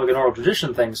is kind of an oral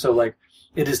tradition thing, so it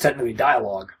is technically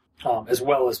dialogue, as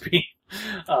well as being.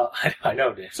 I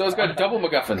know, Dave. So it's got double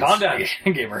MacGuffins. Calm down,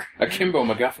 gamer. Akimbo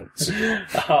MacGuffins.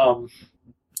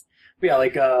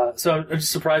 So I'm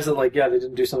just surprised that they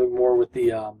didn't do something more with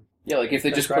the. If they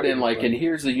just put in and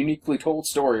here's the uniquely told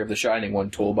story of the Shining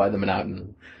One told by the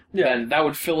Manhattan. Yeah. Then that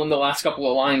would fill in the last couple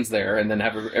of lines there, and then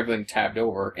have everything tabbed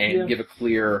over and give a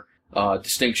clear.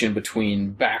 Distinction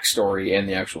between backstory and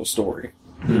the actual story.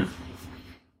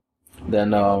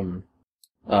 Then,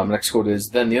 next quote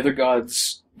is, then the other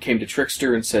gods came to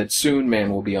Trickster and said, soon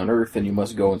man will be on Earth, and you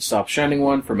must go and stop Shining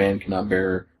One, for man cannot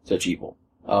bear such evil.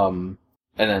 And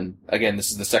then, again,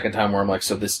 this is the second time where I'm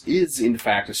so this is, in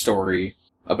fact, a story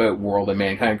about world and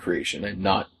mankind creation, and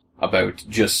not about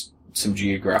just some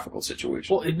geographical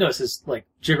situation. Well, no, it says like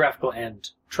geographical and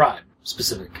tribe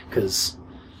specific because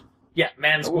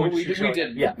man's going we did we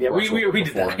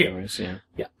did that. Anyways,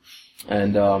 yeah.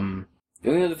 And the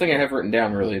only other thing I have written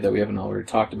down really that we haven't already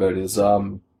talked about is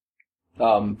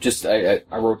just I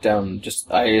wrote down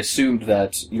I assumed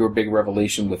that your big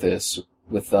revelation with this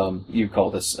you call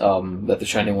this that the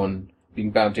Shining One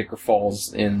being bound to Ichor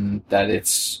Falls in that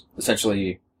it's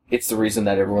essentially it's the reason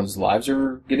that everyone's lives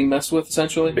are getting messed with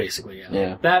essentially. Basically,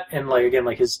 yeah. That and like again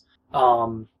like his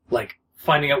like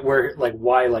finding out where like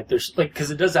why like there's like because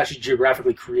it does actually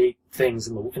geographically create things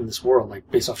in this world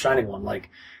like based off Shining One like.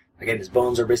 Again, his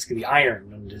bones are basically the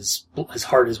iron, and his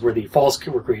heart is where the falls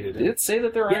were created. Did it say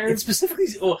that they're iron? It specifically...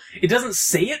 Well, it doesn't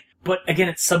say it, but again,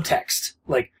 it's subtext.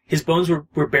 Like, his bones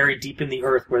were buried deep in the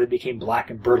earth where they became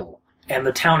black and brittle. And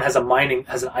the town has an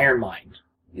iron mine.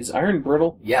 Is iron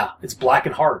brittle? Yeah, it's black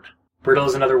and hard. Brittle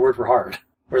is another word for hard.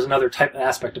 Or is another type and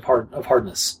aspect of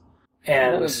hardness.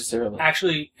 And not necessarily.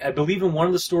 Actually, I believe in one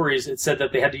of the stories, it said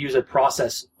that they had to use a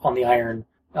process on the iron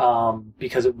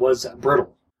because it was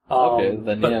brittle. Okay,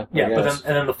 then but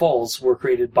then the falls were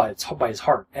created by his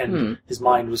heart, and his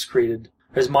mind was created.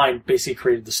 His mind basically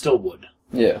created the still wood.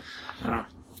 Yeah.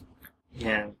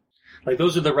 Yeah. Like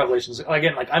those are the revelations.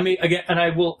 Again, like and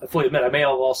I will fully admit, I may have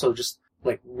also just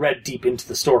like read deep into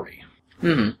the story,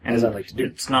 as I like to do.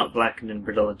 It's not blackened and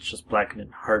brittle; it's just blackened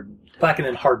and hardened. Blackened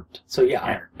and hardened. So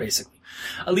iron basically.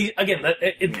 At least again,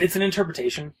 it's an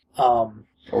interpretation.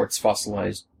 Or it's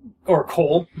fossilized. Or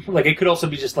coal. Like, it could also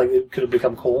be just, like, it could have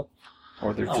become coal.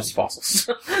 Or they're just fossils.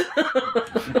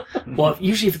 Well,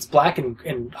 usually if it's black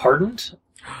and hardened,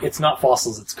 it's not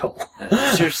fossils, it's coal.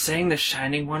 So you're saying the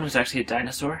Shining One was actually a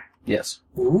dinosaur? Yes.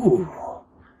 Ooh.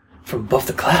 From above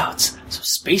the clouds. So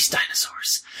space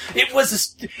dinosaurs. It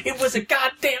was a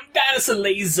goddamn dinosaur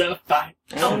laser fight.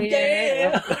 Oh,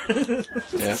 yeah.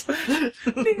 Yeah.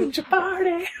 Ninja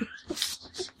party.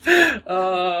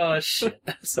 Oh, shit.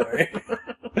 Sorry.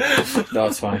 No,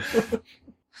 it's fine.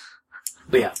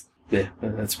 But yeah. Yeah,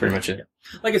 that's pretty much it.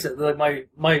 Yeah. Like I said, like my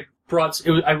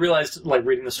I realized, like,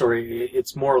 reading the story,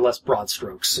 it's more or less broad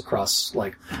strokes across,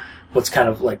 like, what's kind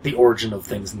of, like, the origin of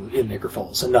things in Ichor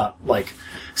Falls, and not, like,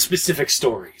 specific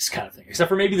stories kind of thing. Except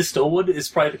for maybe the Stillwood is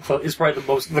probably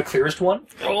the clearest one.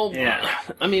 Well, yeah.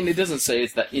 I mean, it doesn't say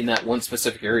it's that in that one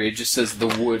specific area, it just says the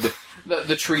wood,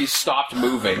 the trees stopped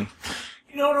moving.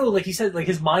 No, like he said, like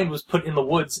his mind was put in the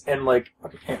woods, and like,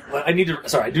 okay, I need to.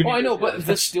 Sorry, I do. Well, I know, but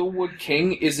the Stillwood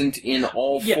King isn't in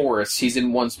all forests. He's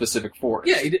in one specific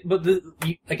forest. Yeah, but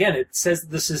again, it says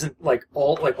this isn't like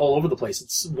all over the place.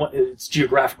 It's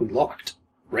geographically locked.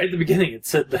 Right at the beginning, it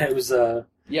said that it was.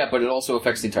 Yeah, but it also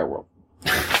affects the entire world.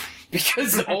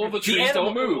 Because all the trees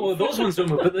don't move. Well, those ones don't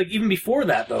move. But like even before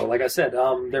that, though, like I said,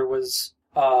 there was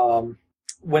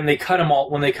when they cut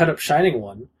up Shining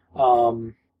One.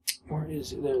 Where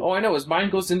is it? Oh, I know. His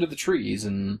mind goes into the trees,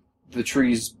 and the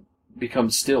trees become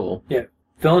still. Yeah.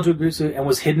 Fell into a goose and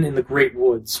was hidden in the great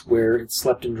woods, where it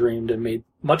slept and dreamed, and made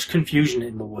much confusion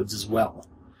in the woods as well.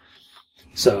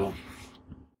 So,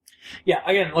 yeah,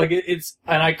 again, like it's,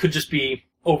 and I could just be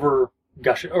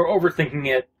overthinking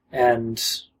it and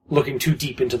looking too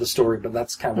deep into the story, but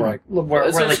that's kind of where I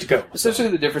like to go. Essentially,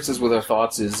 the differences with our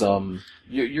thoughts is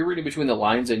you're reading between the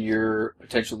lines, and you're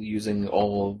potentially using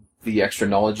all of the extra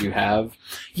knowledge you have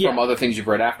from other things you've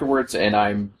read afterwards, and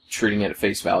I'm treating it at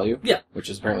face value. Yeah. Which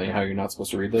is apparently how you're not supposed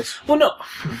to read this. Well, no.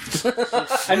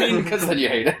 I mean... Because then you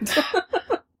hate it.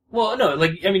 Well, no,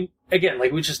 like, I mean, again,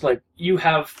 like, we just, like, you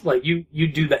have, like, you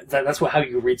do that, that's how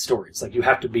you read stories. Like, it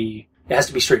has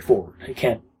to be straightforward. It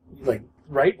can't, like,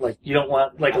 right? Like, you don't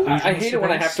want, like, illusions. I hate it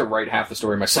when I have to write half the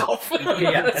story myself.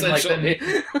 Yeah, and, like,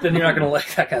 then you're not gonna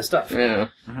like that kind of stuff. Yeah.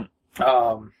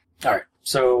 Alright,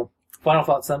 so... Final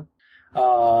thoughts then.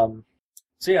 So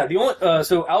yeah, the only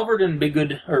so Alvord and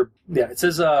Biggood, it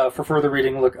says for further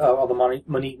reading, look all the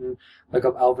Monetan, look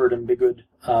up Alvord and Biggood,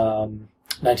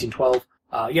 1912.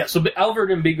 So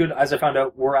Alvord and Biggood, as I found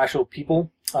out, were actual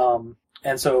people,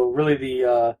 and so really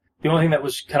the only thing that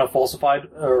was kind of falsified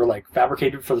or like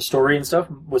fabricated for the story and stuff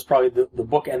was probably the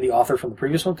book and the author from the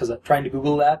previous one. Because trying to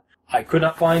Google that, I could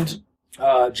not find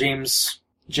James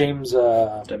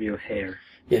W. Hare.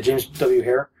 Yeah, James W.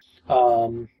 Hare.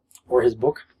 Or his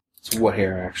book. It's what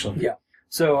hair, actually. Yeah.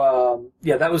 So,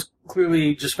 that was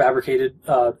clearly just fabricated,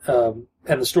 and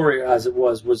the story as it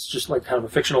was just like kind of a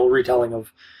fictional retelling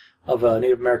of a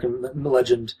Native American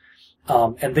legend,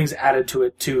 and things added to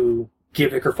it to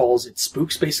give Ichor Falls its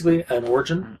spooks, basically, an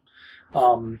origin.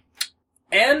 And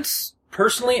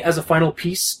personally, as a final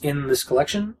piece in this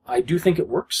collection, I do think it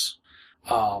works.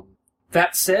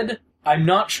 That said, I'm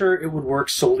not sure it would work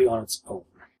solely on its own.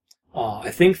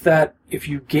 I think that if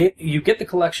you get the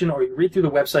collection or you read through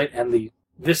the website and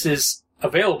this is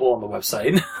available on the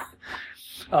website,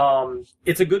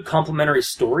 it's a good complementary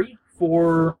story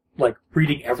for like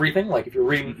reading everything. Like if you're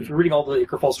reading all the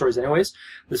Ichor Falls stories anyways,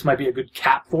 this might be a good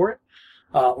cap for it,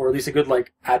 or at least a good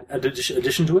like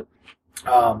addition to it.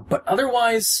 But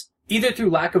otherwise, either through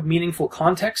lack of meaningful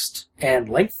context and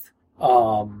length,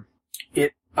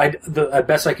 at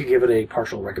best I could give it a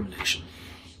partial recommendation.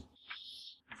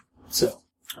 So,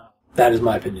 that is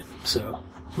my opinion. So,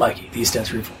 Mikey, these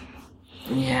stats refall.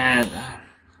 Yeah,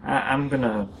 I'm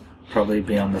gonna probably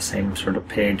be on the same sort of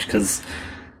page, because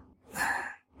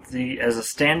as a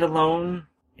standalone,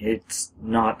 it's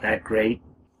not that great.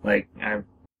 Like,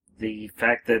 the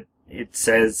fact that it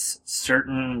says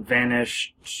certain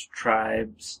vanished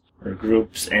tribes or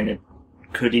groups, and it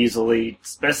could easily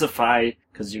specify,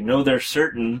 because they're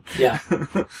certain. Yeah.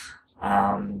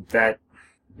 That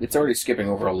it's already skipping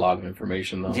over a lot of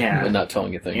information, though, and not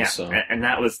telling you things. Yeah, so. And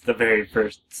that was the very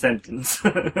first sentence.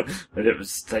 But it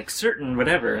was like certain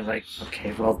whatever. Like,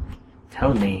 okay, well,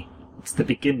 tell me. It's the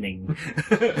beginning.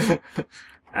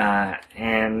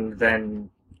 And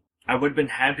then I would have been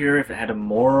happier if it had a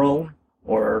moral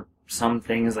or some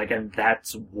things like, and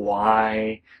that's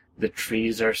why the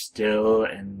trees are still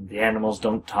and the animals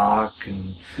don't talk.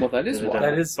 And well, that is why.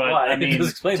 That is but, why. I mean,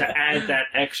 explain to add that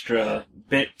extra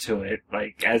bit to it,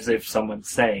 like as if someone's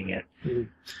saying it,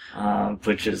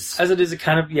 which is as it is. It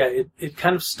kind of it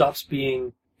kind of stops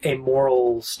being a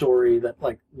moral story that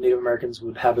like Native Americans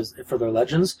would have for their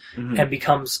legends, and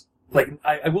becomes like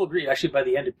I will agree. Actually, by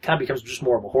the end, it kind of becomes just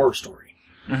more of a horror story,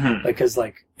 because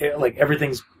like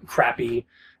everything's crappy.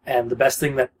 And the best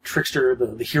thing that Trickster,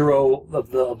 the hero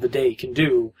of the day, can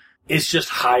do is just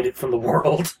hide it from the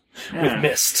world with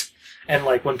mist. And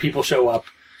like when people show up,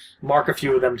 mark a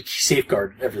few of them to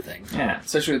safeguard everything. Yeah.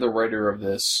 Essentially, the writer of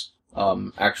this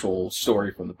actual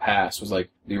story from the past was like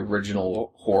the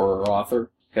original horror author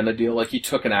kind of deal. Like he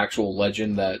took an actual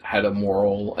legend that had a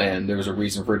moral and there was a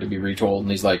reason for it to be retold,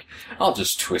 and he's like, I'll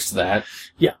just twist that.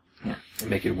 Yeah. And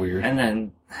make it weird. And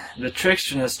then the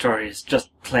Trickster in the story is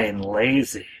just plain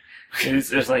lazy.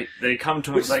 It's like, they come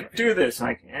to him like, do this. I'm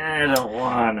like, I don't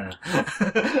wanna.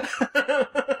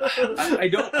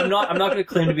 I'm not going to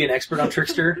claim to be an expert on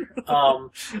Trickster.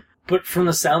 But from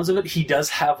the sounds of it, he does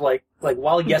have like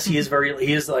while yes, he is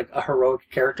like a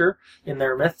heroic character in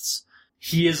their myths.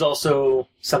 He is also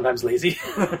sometimes lazy,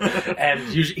 and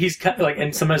usually he's kind of like,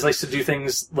 and sometimes likes to do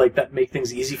things like that make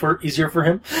things easier for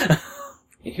him.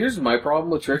 Here's my problem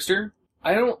with Trickster.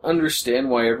 I don't understand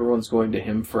why everyone's going to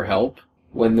him for help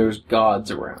when there's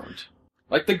gods around.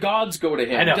 Like, the gods go to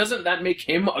him. I know. Doesn't that make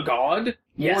him a god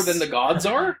more than the gods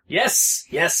are? Yes.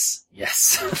 It's...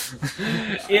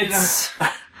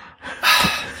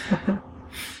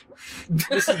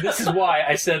 This is why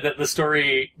I said that the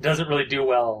story doesn't really do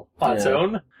well on its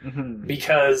own,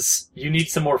 because you need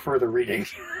some more further reading.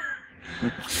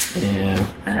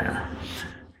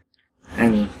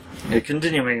 And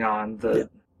continuing on,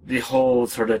 the whole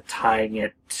sort of tying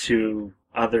it to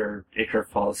other Ichor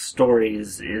Falls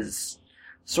stories is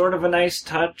sort of a nice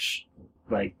touch,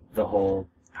 like the whole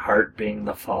heart being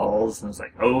the falls, and it's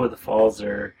like, oh, the falls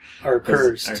are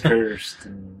cursed.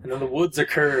 And then the woods are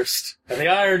cursed, and the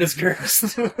iron is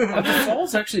cursed. Have the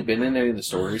falls actually been in any of the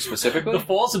stories specifically? The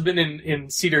falls have been in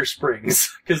Cedar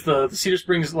Springs, because the Cedar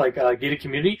Springs gated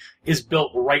community is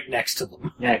built right next to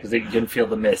them. Yeah, because you can feel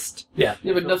the mist. Yeah,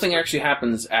 but nothing actually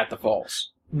happens at the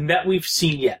falls that we've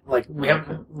seen yet. Like we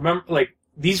have, remember, like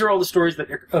these are all the stories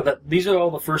these are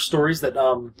all the first stories that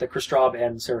Chris Straub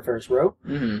and Sarah Ferris wrote.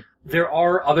 Mm-hmm. There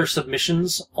are other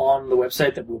submissions on the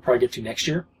website that we'll probably get to next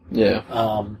year. Yeah.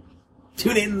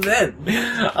 Tune in then.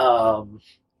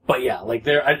 But yeah, like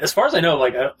as far as I know,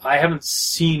 like I haven't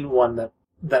seen one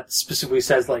that specifically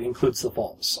says like includes the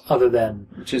falls, other than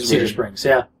Cedar Springs.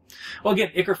 Yeah. Well,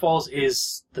 again, Ichor Falls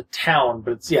is the town,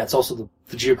 but it's also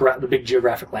the big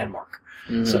geographic landmark.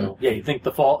 Mm-hmm. So yeah, you think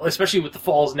the fall, especially with the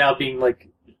falls now being like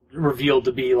revealed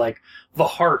to be like the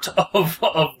heart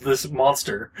of this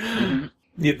monster. Mm-hmm.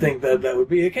 You'd think that would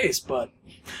be a case, but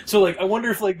so like I wonder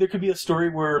if like there could be a story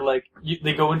where like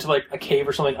they go into like a cave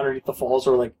or something underneath the falls,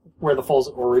 or like where the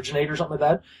falls originate or something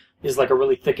like that, is like a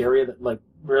really thick area that like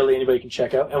rarely anybody can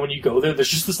check out. And when you go there, there's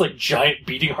just this like giant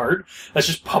beating heart that's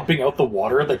just pumping out the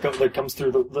water that comes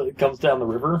through that comes down the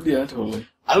river. Yeah, totally.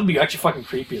 That would be actually fucking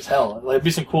creepy as hell. Like, it'd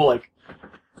be some cool like.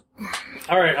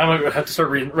 All right, I'm gonna have to start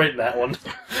writing that one.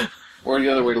 Or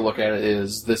the other way to look at it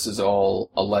is, this is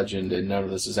all a legend and none of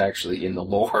this is actually in the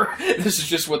lore. This is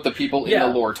just what the people in the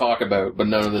lore talk about, but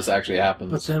none of this actually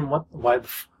happens. But then what? Why?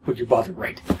 would you bother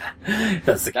writing that?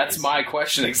 That's my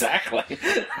question exactly.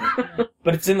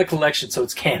 But it's in the collection, so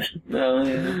it's canon. Oh,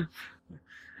 yeah.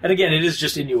 And again, it is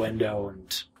just innuendo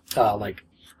and, like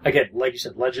you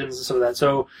said, legends and some of that.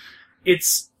 So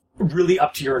it's really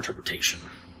up to your interpretation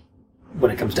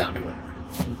when it comes down to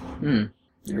it.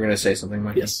 You're going to say something,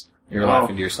 Mikey? Yes. You're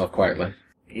laughing to yourself quietly.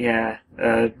 Yeah.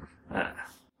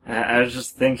 I was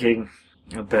just thinking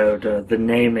about the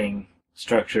naming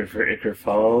structure for Ichor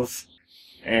Falls,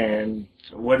 and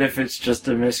what if it's just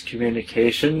a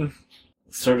miscommunication?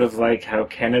 Sort of like how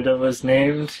Canada was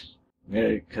named,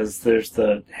 because there's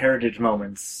the Heritage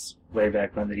Moments way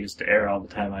back when they used to air all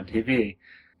the time on TV,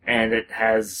 and it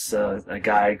has a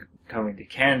guy coming to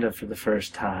Canada for the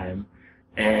first time,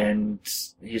 and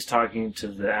he's talking to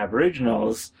the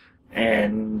Aboriginals,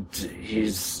 and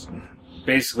he's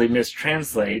basically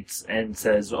mistranslates and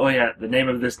says, oh yeah, the name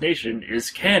of this nation is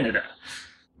Canada,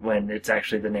 when it's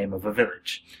actually the name of a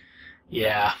village.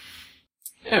 Yeah.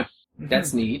 Yeah.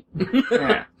 That's neat.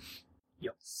 Yeah.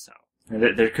 Yep. So,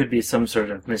 there could be some sort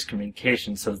of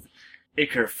miscommunication, so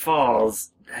Ichor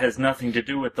Falls has nothing to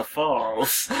do with the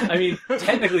falls. I mean,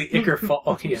 technically Ichor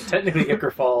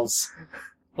Falls,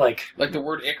 like the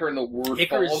word Ichor and the word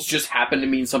Ichor falls just happen to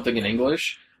mean something in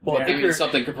English. Well, it means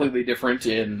something completely different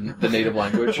in the native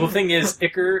language. Well, the thing is,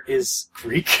 Ichor is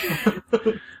Greek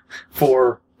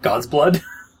for God's blood.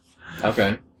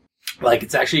 Okay. Like,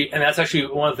 it's actually, and that's actually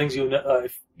one of the things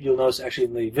you'll notice actually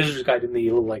in the visitor's guide, in the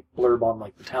little, like, blurb on,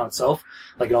 like, the town itself,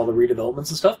 like in all the redevelopments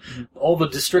and stuff. Mm-hmm. All the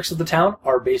districts of the town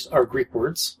are Greek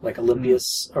words, like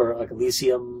Olympias, or like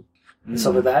Elysium, and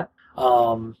stuff like that.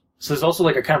 So there's also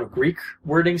like a kind of Greek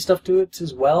wording stuff to it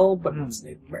as well, but it's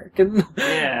Native American.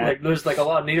 Yeah. Like there's like a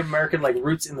lot of Native American like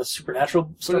roots in the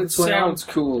supernatural stuff. But it sounds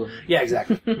cool. Yeah,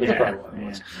 exactly. That's probably what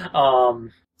it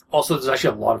was. Also, there's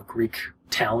actually a lot of Greek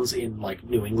towns in like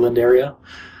New England area,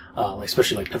 like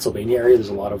especially like Pennsylvania area. There's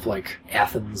a lot of like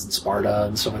Athens and Sparta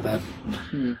and stuff like that.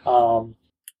 Mm-hmm.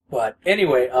 But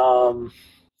anyway,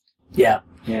 yeah.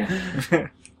 Yeah.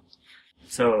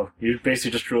 So, you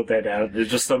basically just ruled that out. There's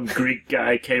just some Greek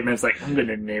guy came and was like, I'm going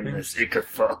to name this Ichor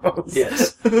Falls.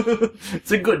 Yes.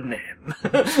 It's a good name.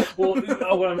 Well,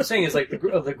 what I'm saying is, like,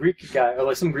 the Greek guy, or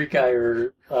like some Greek guy,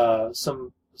 or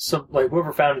some like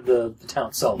whoever founded the town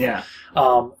itself,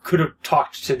 could have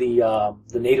talked to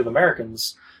the Native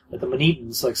Americans, like the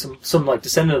Manitans, like some like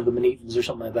descendant of the Manitans or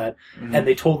something like that, and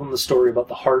they told them the story about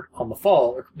the heart on the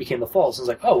fall, or became the falls. And it's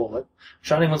like, oh, well,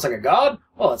 shining one's like a god?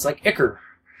 Well, it's like Ichor.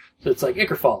 So it's like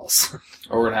Ichor Falls.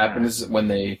 Or what happened is when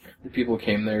the people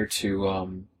came there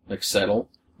to like settle,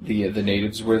 the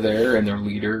natives were there and their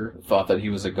leader thought that he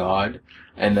was a god,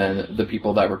 and then the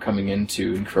people that were coming in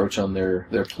to encroach on their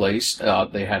place,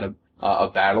 they had a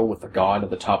battle with the god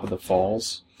at the top of the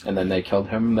falls, and then they killed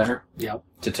him there. Yep.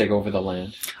 To take over the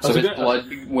land. So his blood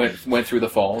went through the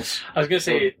falls. I was gonna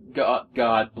say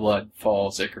God, blood,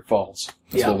 falls, Ichor Falls.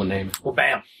 That's what we'll name it. Well,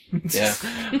 bam. Yeah.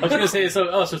 I was gonna say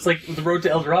so it's like the road to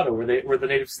El Dorado, where the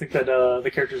natives think that the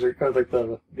characters are like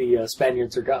the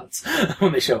Spaniards are gods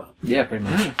when they show up. Yeah, pretty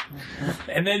much.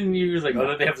 And then you was like, oh,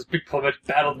 then they have this big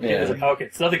battle. And it's like, okay,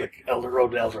 it's nothing like the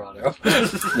road to El Dorado.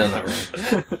 No, not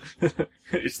really.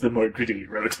 It's the more gritty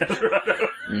road to El Dorado.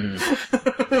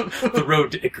 The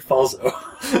road to Ichor Falls.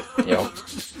 Yep.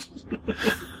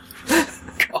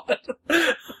 God.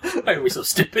 Why are we so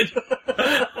stupid?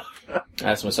 I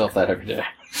ask myself that every day.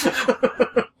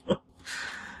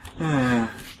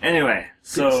 Anyway,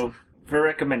 so for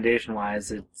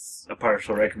recommendation-wise, it's a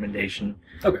partial recommendation.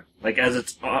 Okay. Like, as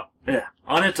it's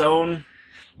on its own,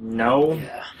 no.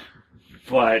 Yeah.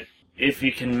 But if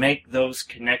you can make those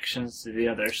connections to the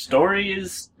other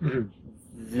stories,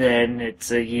 then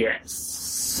it's a yes.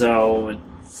 So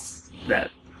it's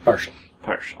that partial,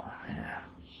 yeah.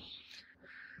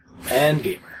 And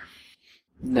gamer.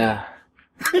 Nah.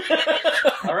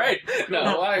 All right.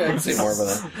 No, I can say more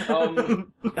about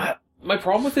that. My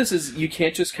problem with this is you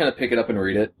can't just kind of pick it up and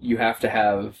read it. You have to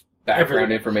have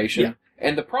background information. Yeah.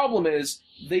 And the problem is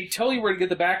they tell you where to get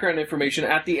the background information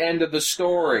at the end of the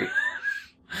story.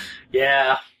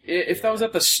 Yeah. If that was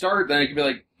at the start, then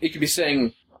it could be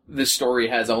saying this story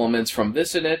has elements from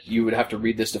this in it. You would have to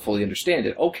read this to fully understand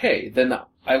it. Okay, then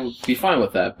I would be fine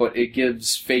with that. But it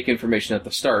gives fake information at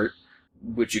the start,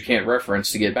 which you can't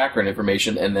reference to get background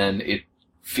information, and then it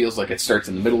feels like it starts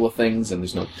in the middle of things, and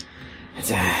there's no...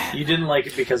 You didn't like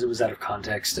it because it was out of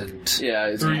context, and... Yeah,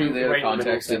 it's completely out of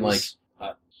context, and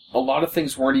a lot of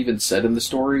things weren't even said in the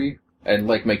story, and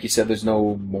like Mikey said, there's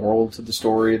no moral to the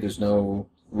story, there's no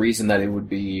reason that it would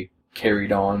be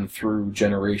carried on through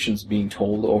generations being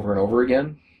told over and over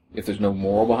again, if there's no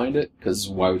moral behind it, because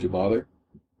why would you bother?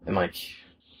 And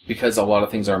because a lot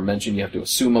of things aren't mentioned, you have to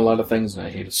assume a lot of things, and I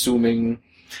hate assuming.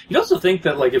 You'd also think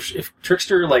that, like, if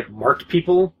Trickster, like, marked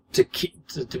people to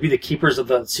be the keepers of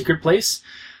the secret place,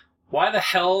 why the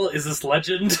hell is this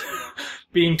legend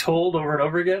being told over and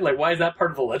over again? Like, why is that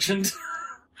part of the legend?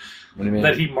 What do you mean?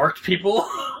 That he marked people?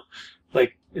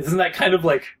 Like, isn't that kind of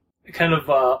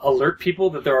alert people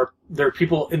that there are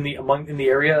people in the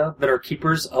area that are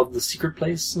keepers of the secret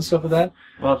place and stuff like that?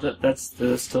 Well, that's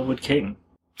the Stillwood King.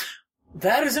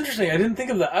 That is interesting. I didn't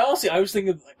think of that. I was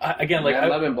thinking, again, like...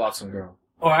 Lemon Blossom Girl.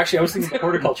 Oh, actually, I was thinking the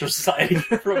Horticulture Society.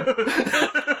 But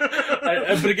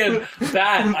again,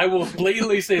 that, I will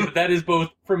blatantly say that is both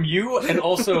from you and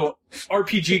also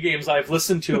RPG games I've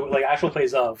listened to, like, actual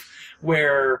plays of,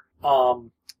 where,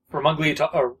 from Drunk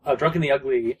in the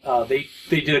Ugly, they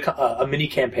did a mini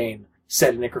campaign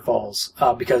set in Ichor Falls,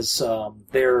 because,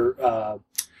 their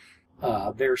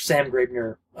Sam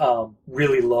Graebner,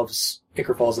 really loves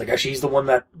Ichor Falls. Like, actually, he's the one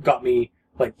that got me,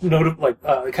 like,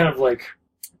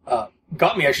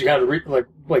 got me actually kind of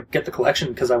get the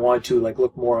collection because I wanted to like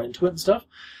look more into it and stuff.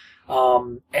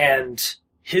 And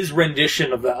his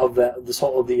rendition of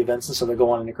the events and stuff that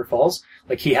go on in Ichor Falls,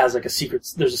 like he has like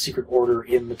there's a secret order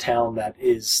in the town that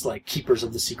is like keepers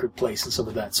of the secret place and stuff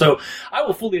like that. So I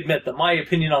will fully admit that my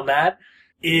opinion on that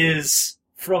is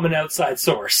from an outside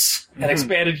source, an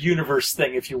expanded universe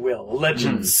thing, if you will,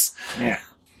 legends. Yeah.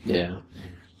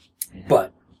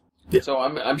 But yeah. So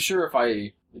I'm sure if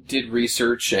I did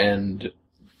research and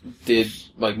did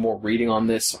like more reading on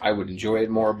this, I would enjoy it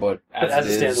more. But as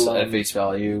it is, at face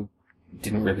value,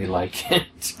 didn't really like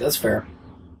it. That's fair.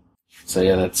 So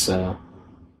yeah, that's I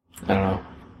don't know.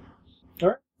 All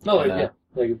right. No, like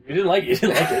if you didn't like it, you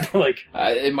didn't like it. Like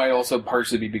it might also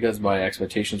partially be because my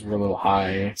expectations were a little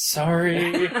high. Sorry.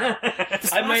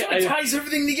 It ties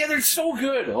everything together so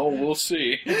good. Oh, we'll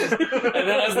see. And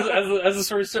then as the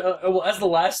story, as the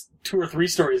last 2 or 3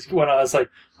 stories went on, I was like,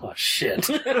 oh shit.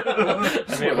 I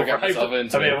may have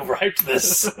overhyped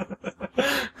this.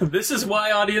 This is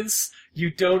why, audience,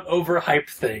 you don't overhype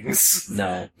things.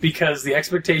 No. Because the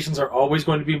expectations are always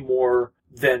going to be more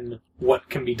than what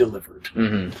can be delivered.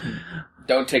 Mm-hmm.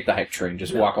 Don't take the hype train.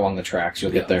 Just walk along the tracks.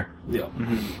 You'll get there. Yeah.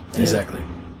 Mm-hmm. Exactly.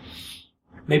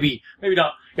 Maybe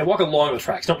not. Yeah, walk along the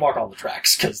tracks. Don't walk on the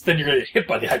tracks, because then you're going to get hit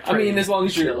by the hype train. I mean, as long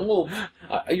as you're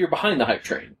behind the hype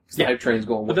train. The hype train's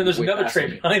going. But then there's another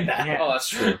train behind that. Yeah. Oh, that's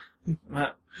true.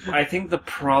 I think the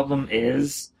problem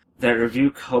is that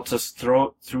review cultists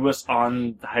threw us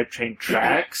on the hype train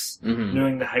tracks,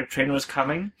 knowing the hype train was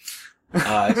coming.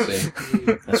 I see.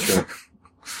 That's true.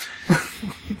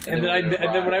 And then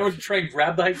when I went to try and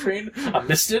grab the hype train, I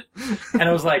missed it, and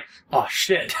I was like, "Oh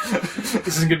shit,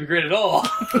 this isn't gonna be great at all."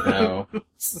 No.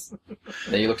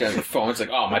 Then you look at your phone. It's like,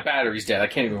 "Oh, my battery's dead. I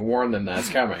can't even warn them that it's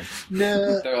coming."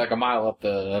 No. They're like a mile up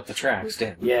the tracks.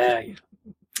 Damn. Yeah.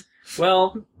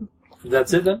 Well,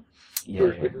 that's it then. Yeah.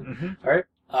 Mm-hmm. All right.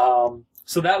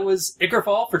 So that was Ichor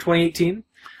Fall for 2018.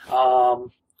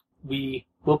 We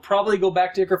will probably go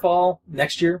back to Ichor Fall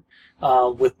next year.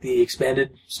 With the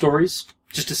expanded stories,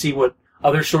 just to see what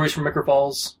other stories from Ichor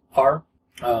Falls are,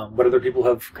 what other people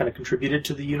have kind of contributed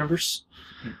to the universe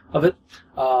of it.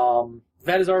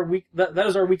 That is our week. That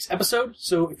is our week's episode.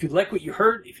 So if you like what you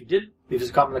heard, if you did, leave us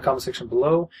a comment in the comment section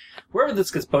below. Wherever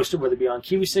this gets posted, whether it be on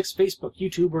Kiwi6, Facebook,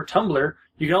 YouTube, or Tumblr.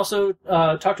 You can also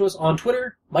talk to us on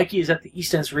Twitter. Mikey is at the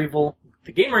East End Cerebral.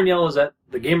 The Gamer in Yellow is at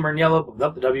the Gamer in Yellow, but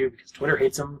without the W, because Twitter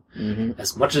hates him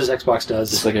as much as Xbox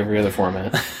does. Just like every other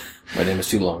format. My name is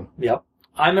too long. Yep.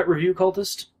 I'm at Review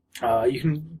Cultist. You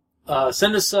can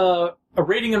send us a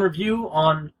rating and review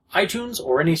on iTunes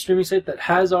or any streaming site that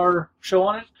has our show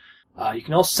on it. You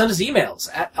can also send us emails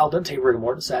at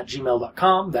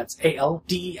aldenterigamortis@gmail.com. That's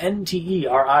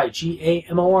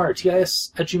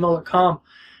aldenterigamortis@gmail.com.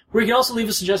 Where you can also leave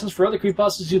us suggestions for other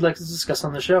creepypastas you'd like to discuss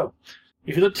on the show.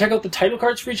 If you'd like to check out the title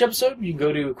cards for each episode, you can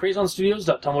go to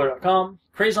crazonstudios.tumblr.com,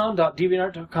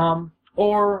 crazon.deviantart.com,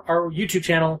 or our YouTube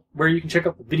channel, where you can check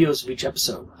out the videos of each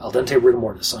episode, Al Dente Rigor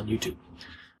Mortis on YouTube.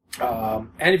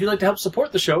 And if you'd like to help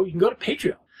support the show, you can go to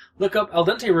Patreon. Look up Al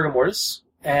Dente Rigor Mortis,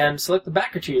 and select the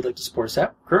backer tier you'd like to support us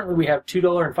at. Currently we have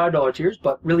 $2 and $5 tiers,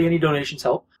 but really any donations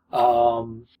help.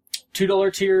 $2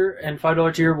 tier and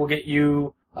 $5 tier will get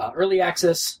you early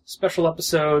access, special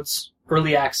episodes,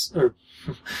 early access,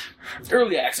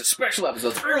 special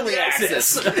episodes, early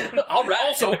access. All right.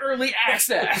 Also, early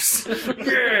access.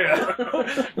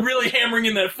 Yeah. Really hammering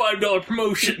in that $5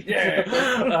 promotion. Yeah.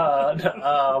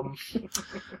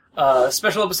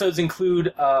 Special episodes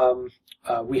include,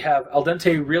 we have Al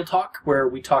Dente Real Talk, where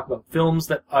we talk about films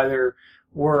that either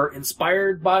were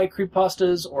inspired by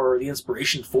creepypastas or the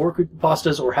inspiration for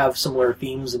creepypastas or have similar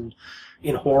themes in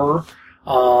horror.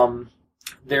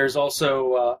 There's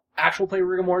also Actual Play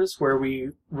Rigor Mortis, where we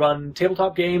run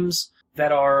tabletop games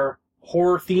that are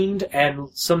horror themed and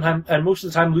most of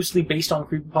the time loosely based on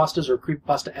creepypastas or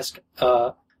creepypasta-esque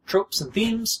tropes and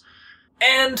themes.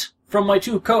 And from my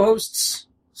two co-hosts,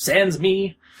 sans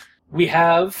me, we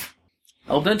have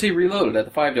Al Dente Reloaded at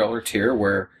the $5 tier,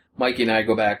 where Mikey and I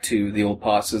go back to the old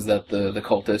pastas that the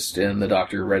cultist and the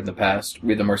doctor read in the past,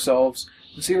 read them ourselves,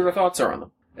 and see what our thoughts are on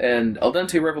them. And Al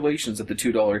Dente Revelations at the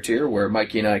 $2 tier, where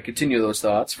Mikey and I continue those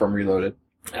thoughts from Reloaded,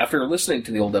 after listening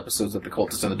to the old episodes that the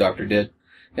cultist and the doctor did,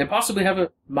 and possibly have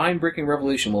a mind-breaking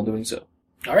revelation while doing so.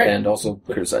 All right. And also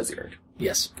criticize the art.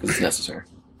 Yes. Because it's necessary.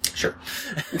 Sure.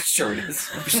 Sure it is.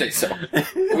 If you say so.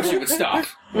 Wish you would stop.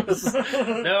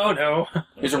 No.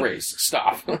 There's a race.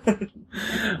 Stop.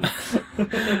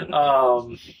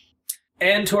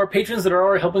 And to our patrons that are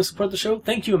already helping support the show,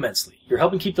 thank you immensely. You're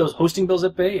helping keep those hosting bills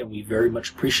at bay, and we very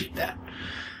much appreciate that.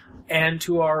 And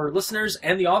to our listeners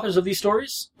and the authors of these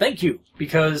stories, thank you.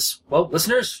 Because, well,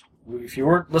 listeners, if you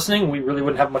weren't listening, we really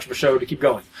wouldn't have much of a show to keep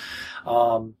going.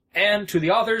 And to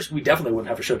the authors, we definitely wouldn't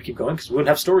have a show to keep going, because we wouldn't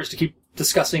have stories to keep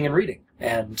discussing and reading.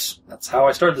 And that's how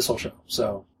I started this whole show.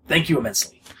 So, thank you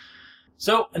immensely.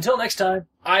 So, until next time,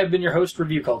 I've been your host,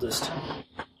 Review Cultist.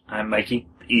 I'm Mikey.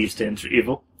 E stands for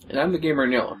evil. And I'm the Gamer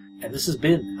in Yellow. And this has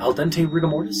been Al Dente Rigor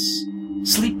Mortis.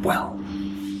 Sleep well.